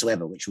respect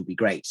whatsoever, which would be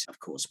great, of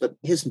course. But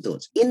here's some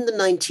thoughts. In the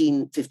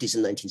 1950s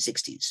and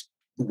 1960s,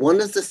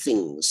 one of the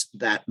things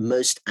that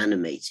most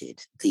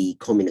animated the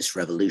communist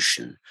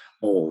revolution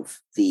of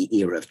the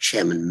era of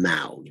Chairman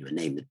Mao, a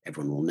name that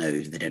everyone will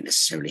know, they don't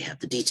necessarily have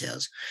the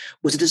details,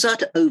 was a desire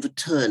to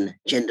overturn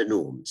gender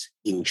norms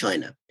in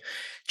China.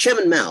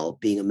 Chairman Mao,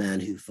 being a man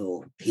who,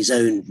 for his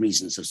own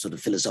reasons of sort of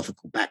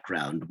philosophical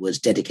background, was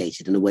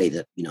dedicated in a way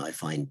that, I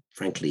find,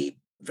 frankly,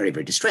 very,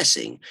 very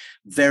distressing,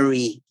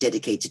 very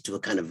dedicated to a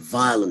kind of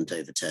violent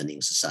overturning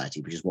of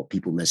society, which is what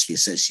people mostly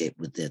associate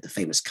with the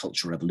famous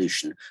Cultural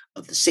Revolution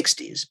of the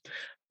 60s.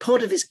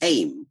 Part of his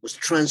aim was to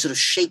try and sort of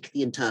shake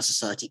the entire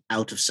society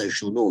out of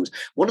social norms.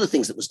 One of the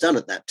things that was done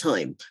at that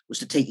time was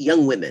to take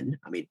young women,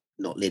 I mean,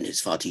 not Lynn, who's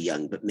far too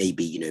young, but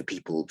maybe,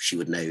 people she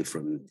would know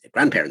from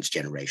grandparents'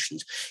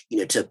 generations,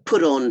 to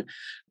put on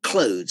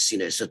clothes,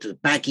 sort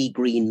of baggy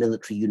green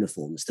military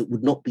uniforms that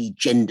would not be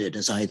gendered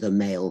as either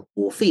male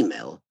or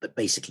female, but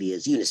basically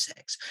as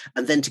unisex.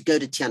 And then to go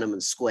to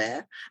Tiananmen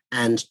Square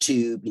and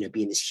to,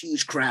 be in this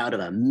huge crowd of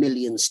 1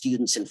 million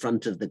students in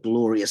front of the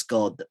glorious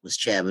god that was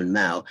Chairman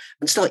Mao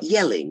and start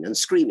yelling and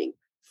screaming.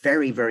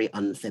 Very, very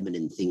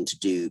unfeminine thing to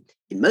do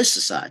in most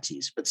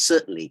societies, but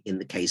certainly in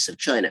the case of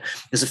China.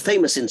 There's a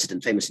famous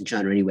incident, famous in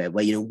China anywhere,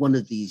 where, one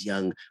of these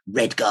young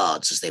Red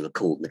Guards, as they were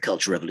called in the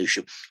Cultural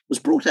Revolution, was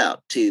brought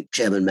out to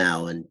Chairman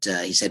Mao and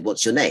he said,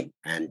 "What's your name?"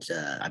 And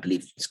I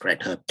believe it's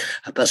correct, her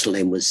personal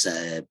name was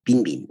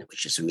Bin Bin,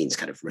 which just means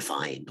kind of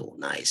refined or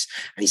nice.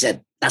 And he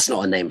said, "That's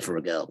not a name for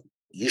a girl.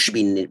 You should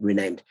be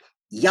renamed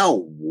Yao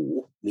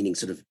Wu," meaning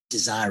sort of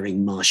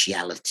desiring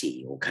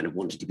martiality or kind of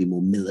wanting to be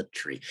more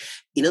military.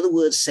 In other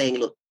words, saying,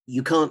 look,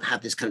 you can't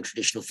have this kind of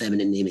traditional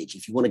feminine image.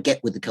 If you want to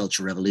get with the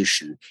Cultural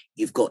Revolution,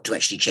 you've got to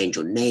actually change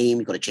your name,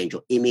 you've got to change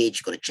your image,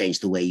 you've got to change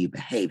the way you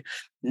behave.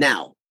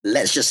 Now,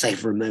 Let's just say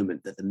for a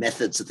moment that the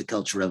methods of the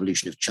Cultural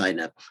Revolution of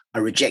China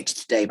are rejected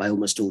today by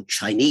almost all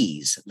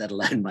Chinese, let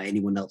alone by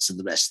anyone else in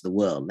the rest of the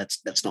world.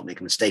 Let's not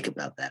make a mistake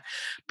about that.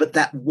 But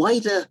that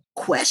wider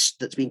quest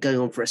that's been going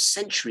on for a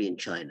century in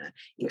China,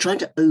 in trying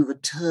to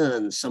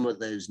overturn some of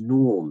those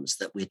norms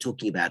that we're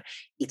talking about,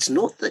 it's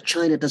not that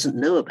China doesn't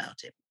know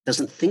about it,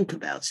 doesn't think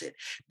about it,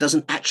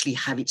 doesn't actually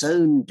have its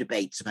own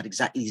debates about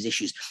exactly these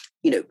issues.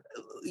 You know,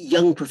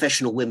 young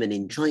professional women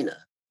in China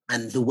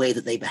and the way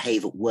that they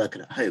behave at work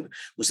and at home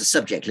was the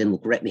subject, Lynn will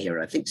correct me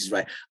here, I think this is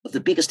right, of the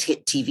biggest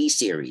hit TV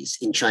series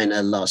in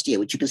China last year,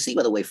 which you can see,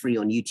 by the way, free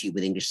on YouTube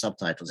with English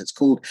subtitles. It's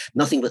called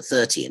Nothing But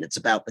 30, and it's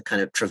about the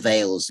kind of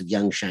travails of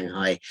young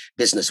Shanghai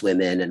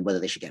businesswomen and whether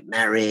they should get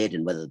married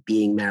and whether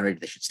being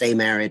married, they should stay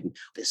married and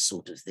this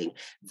sort of thing.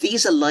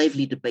 These are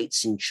lively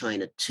debates in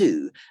China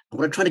too. And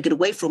what I'm trying to get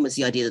away from is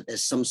the idea that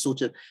there's some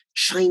sort of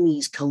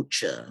Chinese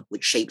culture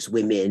which shapes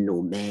women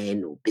or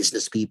men or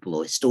business people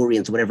or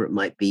historians, or whatever it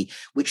might be,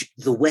 which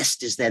the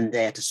West is then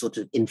there to sort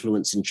of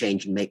influence and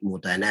change and make more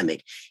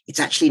dynamic. It's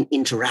actually an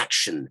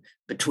interaction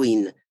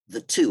between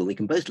the two, and we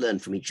can both learn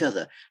from each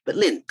other. But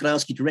Lynn, could I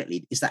ask you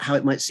directly, is that how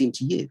it might seem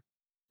to you?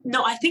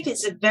 No, I think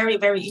it's a very,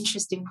 very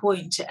interesting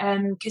point,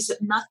 because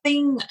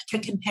nothing can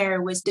compare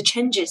with the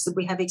changes that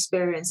we have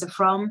experienced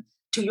from,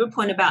 to your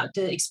point about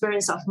the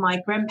experience of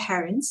my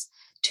grandparents,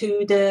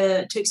 to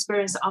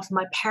experience of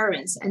my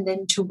parents, and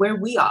then to where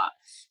we are.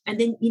 And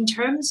then in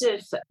terms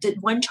of the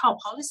one-child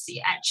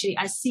policy, actually,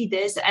 I see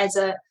this as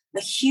a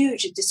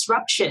huge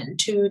disruption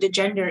to the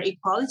gender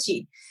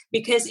equality.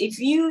 Because if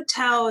you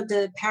tell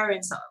the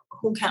parents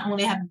who can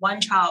only have one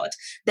child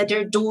that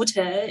their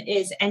daughter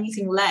is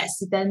anything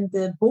less than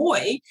the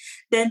boy,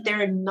 then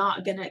they're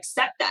not going to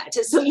accept that.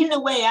 So in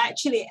a way,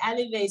 actually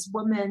elevates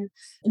women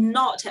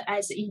not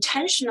as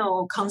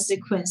intentional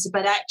consequence,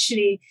 but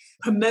actually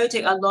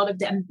promoting a lot of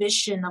the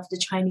ambition of the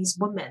Chinese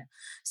woman.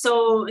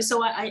 So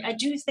I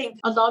do think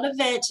a lot of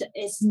it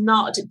is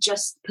not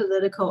just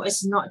political,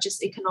 it's not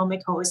just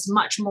economical, it's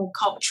much more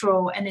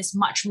cultural and it's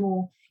much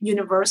more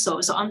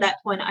universal. So on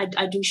that point, I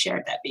do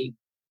share that view.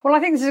 Well, I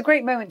think this is a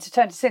great moment to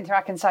turn to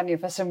Cynthia Akinsanya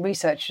for some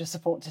research to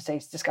support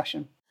today's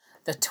discussion.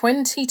 The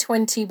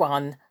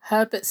 2021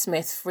 Herbert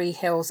Smith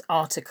Freehills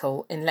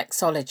article in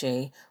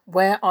Lexology,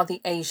 Where Are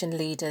the Asian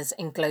Leaders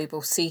in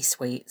Global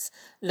C-Suites?,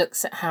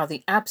 looks at how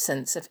the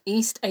absence of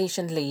East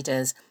Asian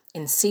leaders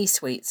in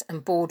C-suites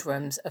and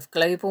boardrooms of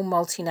global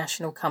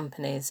multinational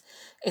companies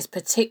is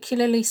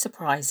particularly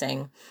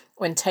surprising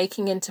when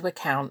taking into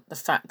account the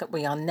fact that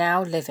we are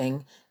now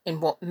living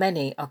in what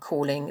many are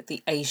calling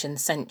the Asian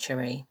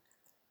century.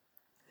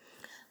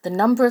 The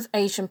number of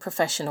Asian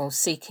professionals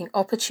seeking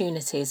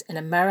opportunities in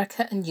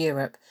America and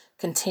Europe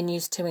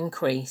continues to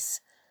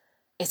increase.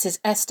 It is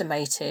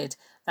estimated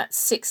that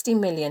 60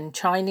 million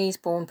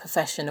Chinese-born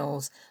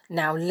professionals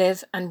now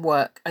live and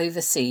work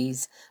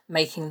overseas,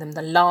 making them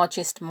the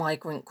largest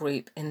migrant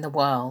group in the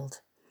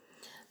world.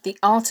 The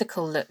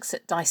article looks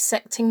at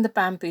dissecting the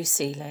bamboo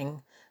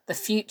ceiling, the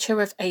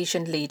future of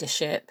Asian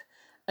leadership,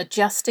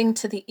 adjusting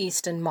to the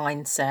Eastern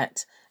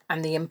mindset,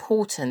 and the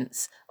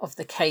importance of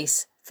the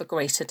case for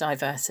greater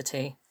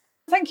diversity.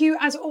 Thank you,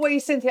 as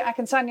always, Cynthia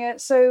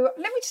Akinsanya. So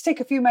let me just take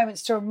a few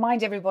moments to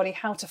remind everybody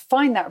how to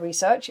find that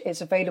research.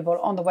 It's available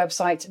on the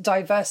website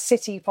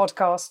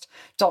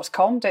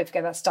diversitypodcast.com. Don't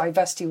forget that's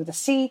diversity with a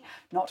C,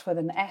 not with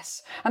an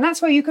S. And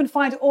that's where you can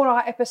find all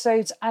our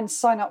episodes and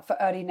sign up for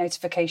early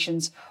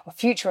notifications of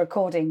future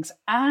recordings,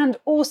 and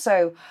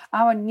also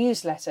our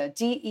newsletter,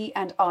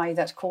 DE&I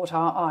That Caught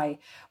Our Eye,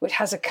 which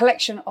has a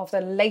collection of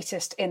the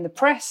latest in the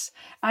press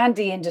and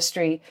the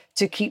industry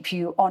to keep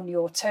you on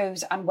your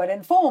toes and well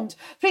informed.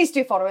 Please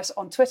do follow us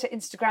on Twitter,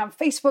 Instagram,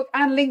 Facebook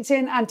and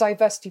LinkedIn, and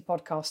Diversity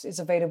Podcast is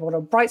available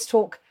on Brights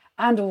Talk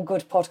and all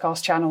good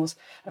podcast channels.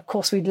 Of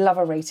course, we'd love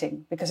a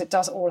rating because it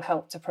does all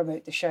help to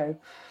promote the show.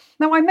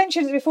 Now, I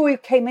mentioned before we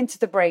came into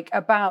the break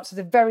about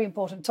the very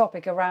important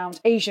topic around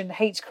Asian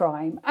hate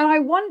crime. And I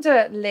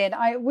wonder, Lynn,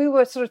 we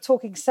were sort of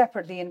talking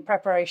separately in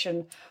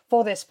preparation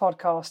for this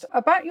podcast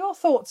about your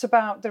thoughts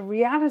about the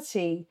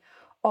reality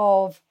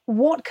of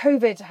what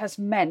COVID has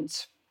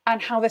meant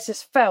and how this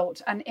has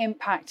felt and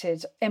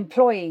impacted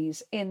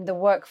employees in the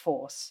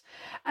workforce.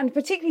 And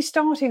particularly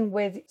starting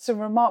with some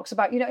remarks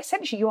about,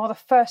 essentially you are the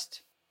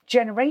first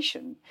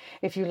generation,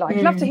 if you like.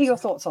 I'd love to hear your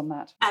thoughts on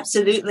that.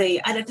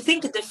 Absolutely. And I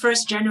think that the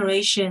first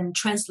generation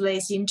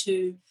translates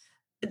into,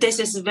 this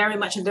is very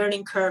much a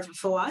learning curve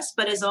for us,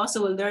 but it's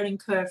also a learning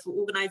curve for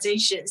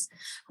organizations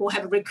who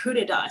have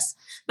recruited us.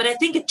 But I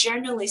think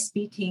generally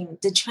speaking,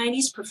 the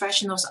Chinese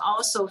professionals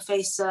also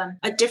face a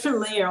different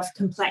layer of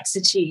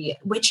complexity,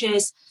 which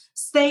is,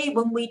 say,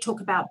 when we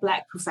talk about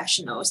Black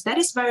professionals, that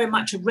is very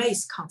much a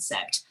race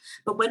concept.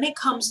 But when it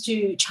comes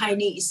to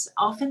Chinese,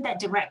 often that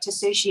direct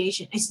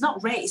association is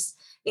not race.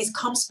 It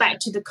comes back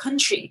to the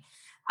country.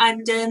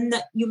 And then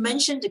you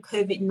mentioned the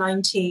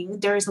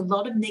COVID-19, there is a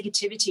lot of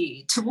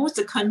negativity towards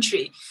the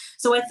country.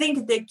 So I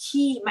think the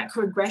key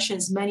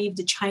microaggressions many of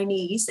the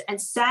Chinese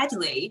and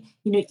sadly,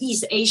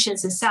 East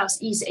Asians and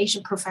Southeast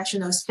Asian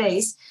professionals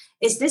face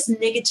is this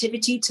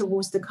negativity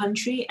towards the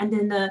country and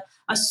then the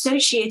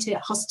associated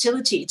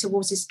hostility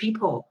towards its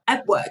people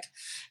at work.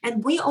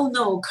 And we all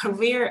know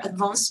career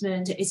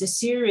advancement is a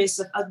series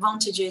of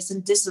advantages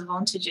and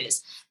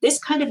disadvantages. This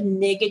kind of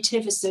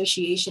negative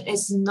association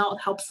is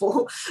not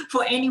helpful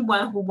for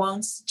anyone who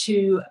wants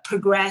to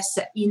progress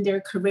in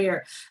their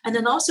career. And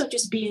then also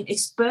just being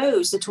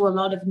exposed to a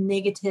lot of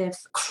negative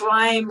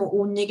crime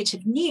or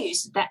negative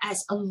news that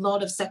adds a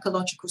lot of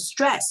psychological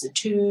stress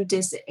to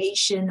this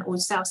Asian or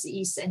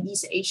Southeast and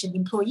East Asian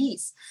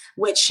employees,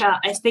 which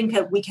I think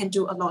we can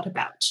do a lot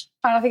about.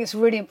 And I think it's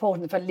really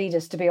important for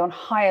leaders to be on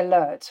high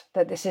alert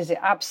that this is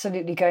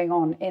absolutely going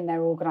on in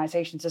their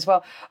organisations as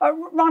well.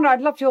 Rana,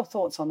 I'd love your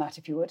thoughts on that,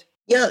 if you would.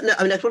 Yeah, no,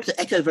 I mean, I wanted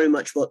to echo very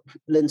much what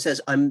Lynn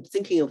says. I'm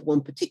thinking of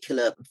one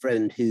particular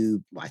friend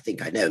who, well, I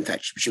think I know, in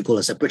fact, she would call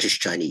us a British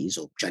Chinese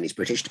or Chinese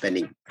British,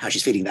 depending how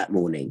she's feeling that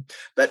morning.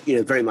 But,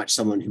 very much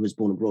someone who was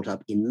born and brought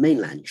up in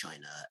mainland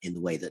China in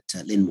the way that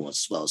Lynn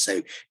was as well.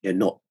 So,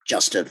 not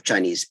just of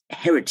Chinese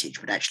heritage,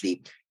 but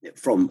actually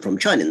from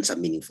China in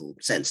some meaningful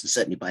sense, and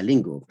certainly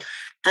bilingual.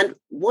 And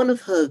one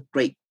of her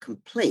great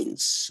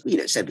complaints,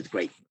 said with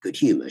great good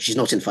humour, she's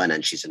not in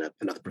finance, she's in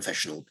another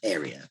professional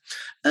area,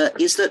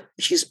 is that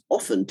she's too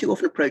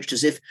often approached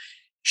as if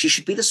she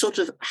should be the sort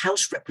of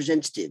House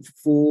representative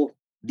for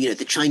the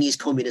Chinese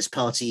Communist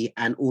Party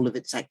and all of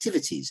its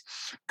activities.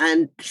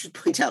 And I should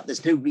point out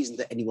there's no reason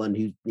that anyone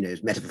who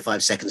has met her for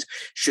 5 seconds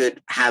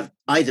should have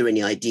either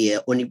any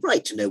idea or any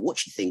right to know what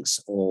she thinks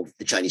of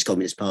the Chinese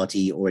Communist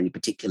Party or any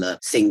particular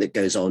thing that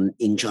goes on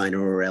in China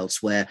or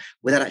elsewhere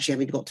without actually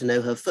having got to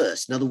know her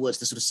first. In other words,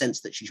 the sort of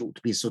sense that she ought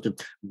to be a sort of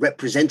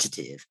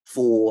representative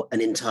for an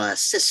entire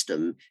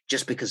system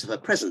just because of her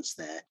presence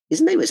there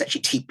is in many ways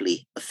actually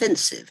deeply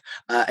offensive.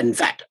 And in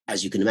fact,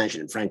 as you can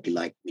imagine, and frankly,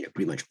 like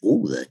pretty much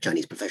all the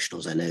Chinese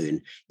professionals I know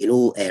in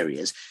all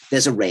areas,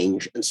 there's a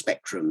range and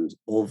spectrum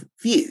of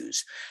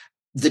views.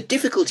 The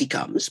difficulty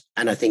comes,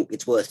 and I think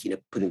it's worth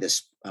putting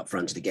this up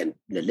front, and again,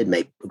 Lynn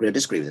may agree or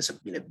disagree with this,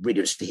 really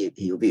interested to hear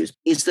your views,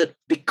 is that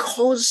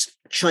because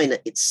China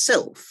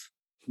itself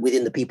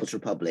within the People's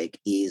Republic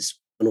is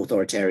an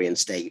authoritarian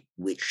state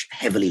which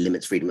heavily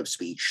limits freedom of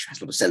speech, has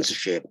a lot of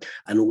censorship,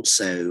 and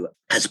also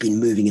has been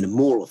moving in a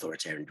more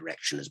authoritarian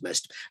direction, as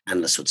most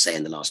analysts would say,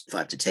 in the last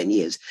 5 to 10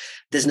 years.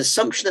 There's an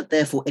assumption that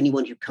therefore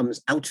anyone who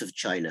comes out of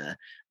China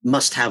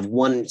must have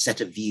one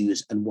set of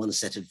views and one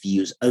set of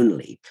views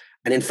only.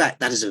 And in fact,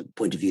 that is a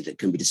point of view that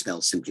can be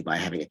dispelled simply by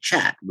having a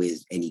chat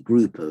with any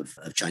group of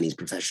Chinese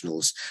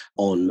professionals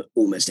on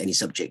almost any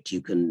subject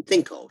you can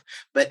think of.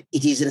 But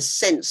it is, in a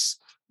sense,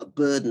 a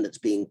burden that's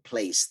being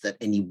placed that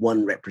any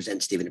one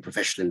representative in a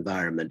professional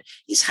environment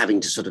is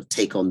having to sort of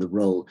take on the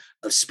role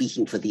of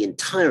speaking for the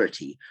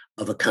entirety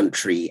of a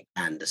country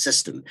and a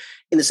system.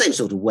 In the same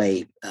sort of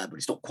way, but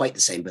it's not quite the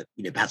same, but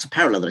perhaps a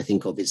parallel that I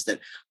think of is that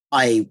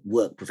I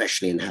work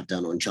professionally and have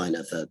done on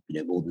China for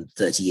more than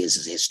 30 years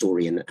as a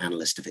historian and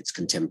analyst of its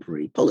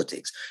contemporary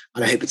politics.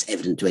 And I hope it's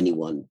evident to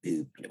anyone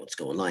who wants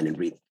to go online and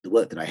read the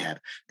work that I have,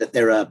 that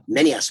there are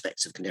many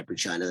aspects of contemporary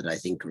China that I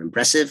think are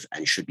impressive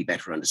and should be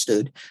better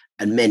understood,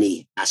 and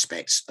many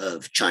aspects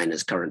of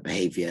China's current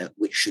behavior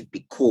which should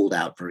be called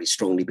out very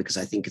strongly because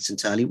I think it's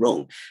entirely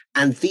wrong.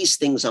 And these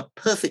things are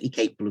perfectly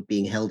capable of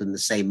being held in the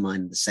same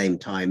mind at the same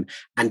time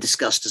and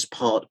discussed as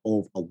part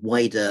of a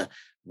wider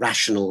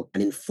rational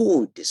and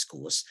informed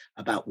discourse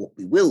about what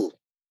we will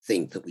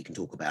think that we can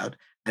talk about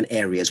and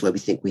areas where we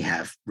think we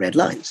have red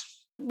lines.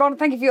 Ron,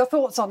 thank you for your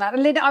thoughts on that.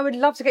 And Lynn, I would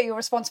love to get your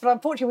response, but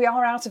unfortunately we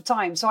are out of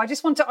time. So I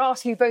just want to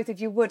ask you both,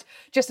 if you would,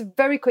 just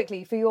very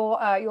quickly for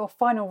your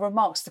final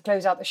remarks to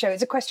close out the show.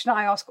 It's a question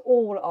I ask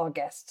all our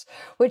guests,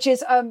 which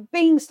is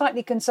being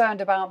slightly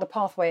concerned about the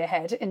pathway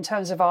ahead in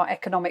terms of our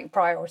economic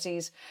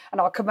priorities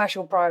and our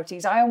commercial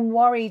priorities. I am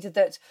worried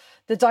that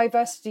the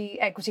diversity,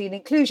 equity and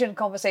inclusion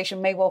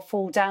conversation may well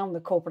fall down the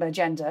corporate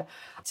agenda.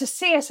 To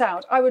see us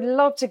out, I would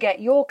love to get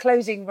your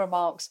closing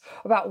remarks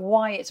about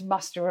why it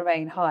must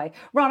remain high.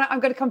 Rana, I'm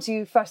going to come to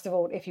you first of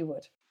all, if you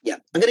would. Yeah,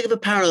 I'm going to give a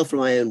parallel from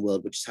my own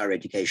world, which is higher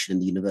education in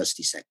the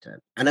university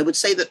sector. And I would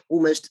say that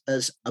almost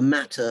as a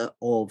matter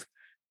of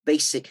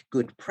basic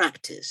good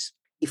practice,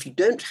 if you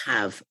don't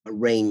have a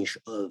range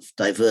of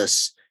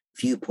diverse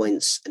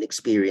viewpoints and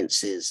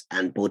experiences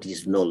and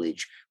bodies of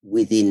knowledge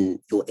within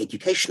your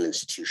educational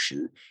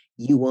institution,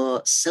 you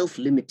are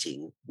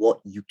self-limiting what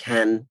you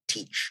can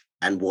teach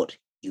and what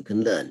you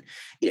can learn.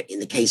 In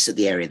the case of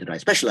the area that I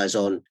specialize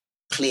on,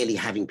 clearly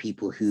having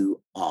people who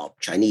are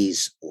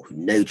Chinese or who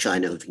know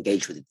China, who've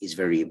engaged with it, is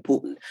very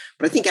important.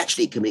 But I think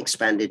actually it can be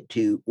expanded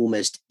to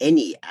almost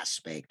any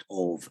aspect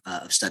of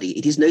study.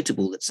 It is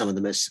notable that some of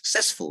the most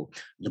successful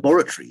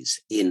laboratories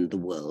in the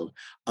world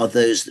are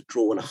those that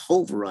draw on a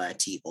whole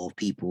variety of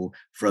people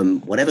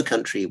from whatever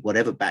country,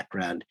 whatever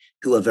background,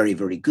 who are very,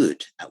 very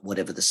good at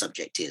whatever the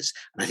subject is.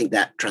 And I think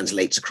that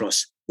translates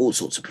across all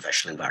sorts of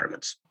professional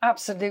environments.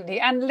 Absolutely.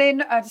 And Lynn,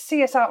 to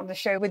see us out on the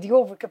show with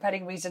your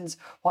compelling reasons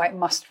why it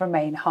must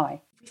remain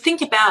high.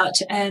 Think about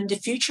the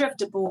future of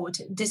the board.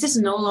 This is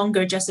no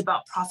longer just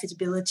about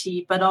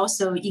profitability, but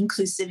also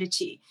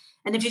inclusivity.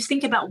 And if you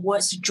think about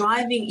what's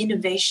driving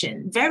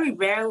innovation, very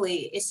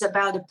rarely it's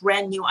about a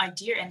brand new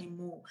idea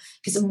anymore,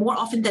 because more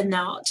often than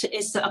not,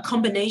 it's a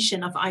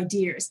combination of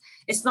ideas.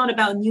 It's not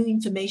about new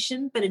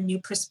information, but a new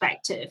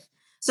perspective.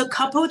 So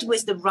coupled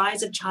with the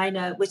rise of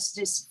China, which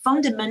is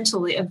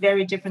fundamentally a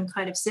very different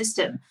kind of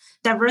system,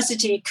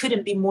 diversity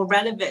couldn't be more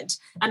relevant.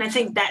 And I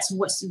think that's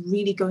what's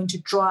really going to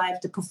drive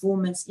the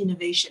performance,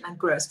 innovation, and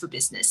growth for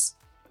business.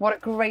 What a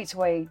great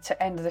way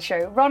to end the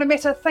show. Rana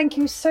Mitter, thank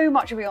you so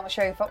much for being on the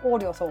show, for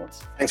all your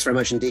thoughts. Thanks very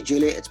much indeed,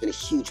 Julia. It's been a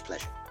huge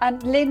pleasure.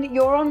 And Lynn,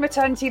 you're on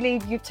maternity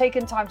leave. You've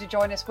taken time to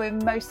join us. We're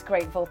most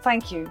grateful.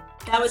 Thank you.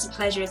 That was a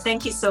pleasure.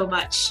 Thank you so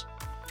much.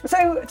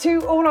 So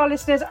to all our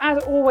listeners,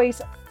 as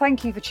always,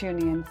 thank you for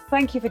tuning in.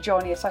 Thank you for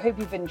joining us. I hope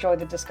you've enjoyed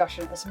the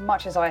discussion as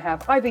much as I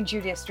have. I've been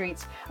Julia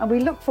Streets, and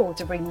we look forward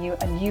to bringing you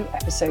a new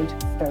episode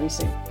very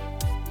soon.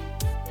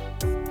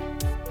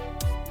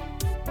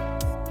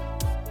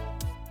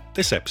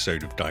 This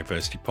episode of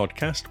Diversity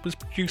Podcast was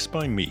produced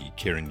by me,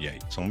 Kieran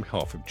Yates, on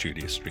behalf of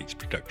Julia Streets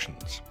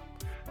Productions.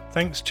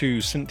 Thanks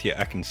to Cynthia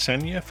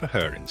Akinsanya for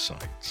her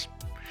insights.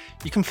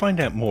 You can find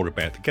out more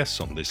about the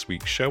guests on this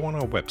week's show on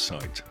our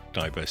website,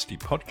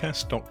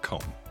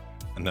 diversitypodcast.com,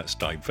 and that's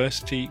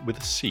diversity with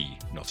a C,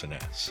 not an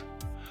S.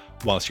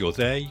 Whilst you're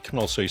there, you can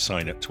also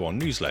sign up to our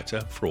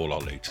newsletter for all our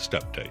latest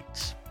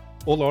updates.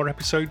 All our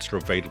episodes are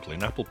available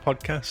in Apple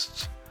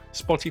Podcasts,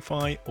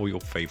 Spotify, or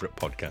your favourite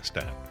podcast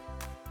app.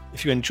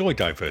 If you enjoy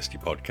Diversity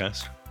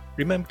Podcast,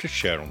 remember to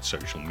share on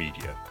social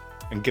media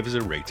and give us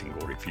a rating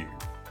or review.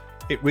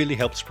 It really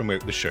helps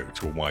promote the show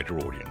to a wider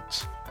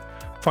audience.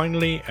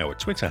 Finally, our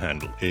Twitter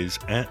handle is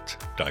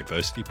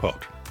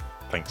 @DiversityPod.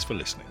 Thanks for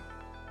listening.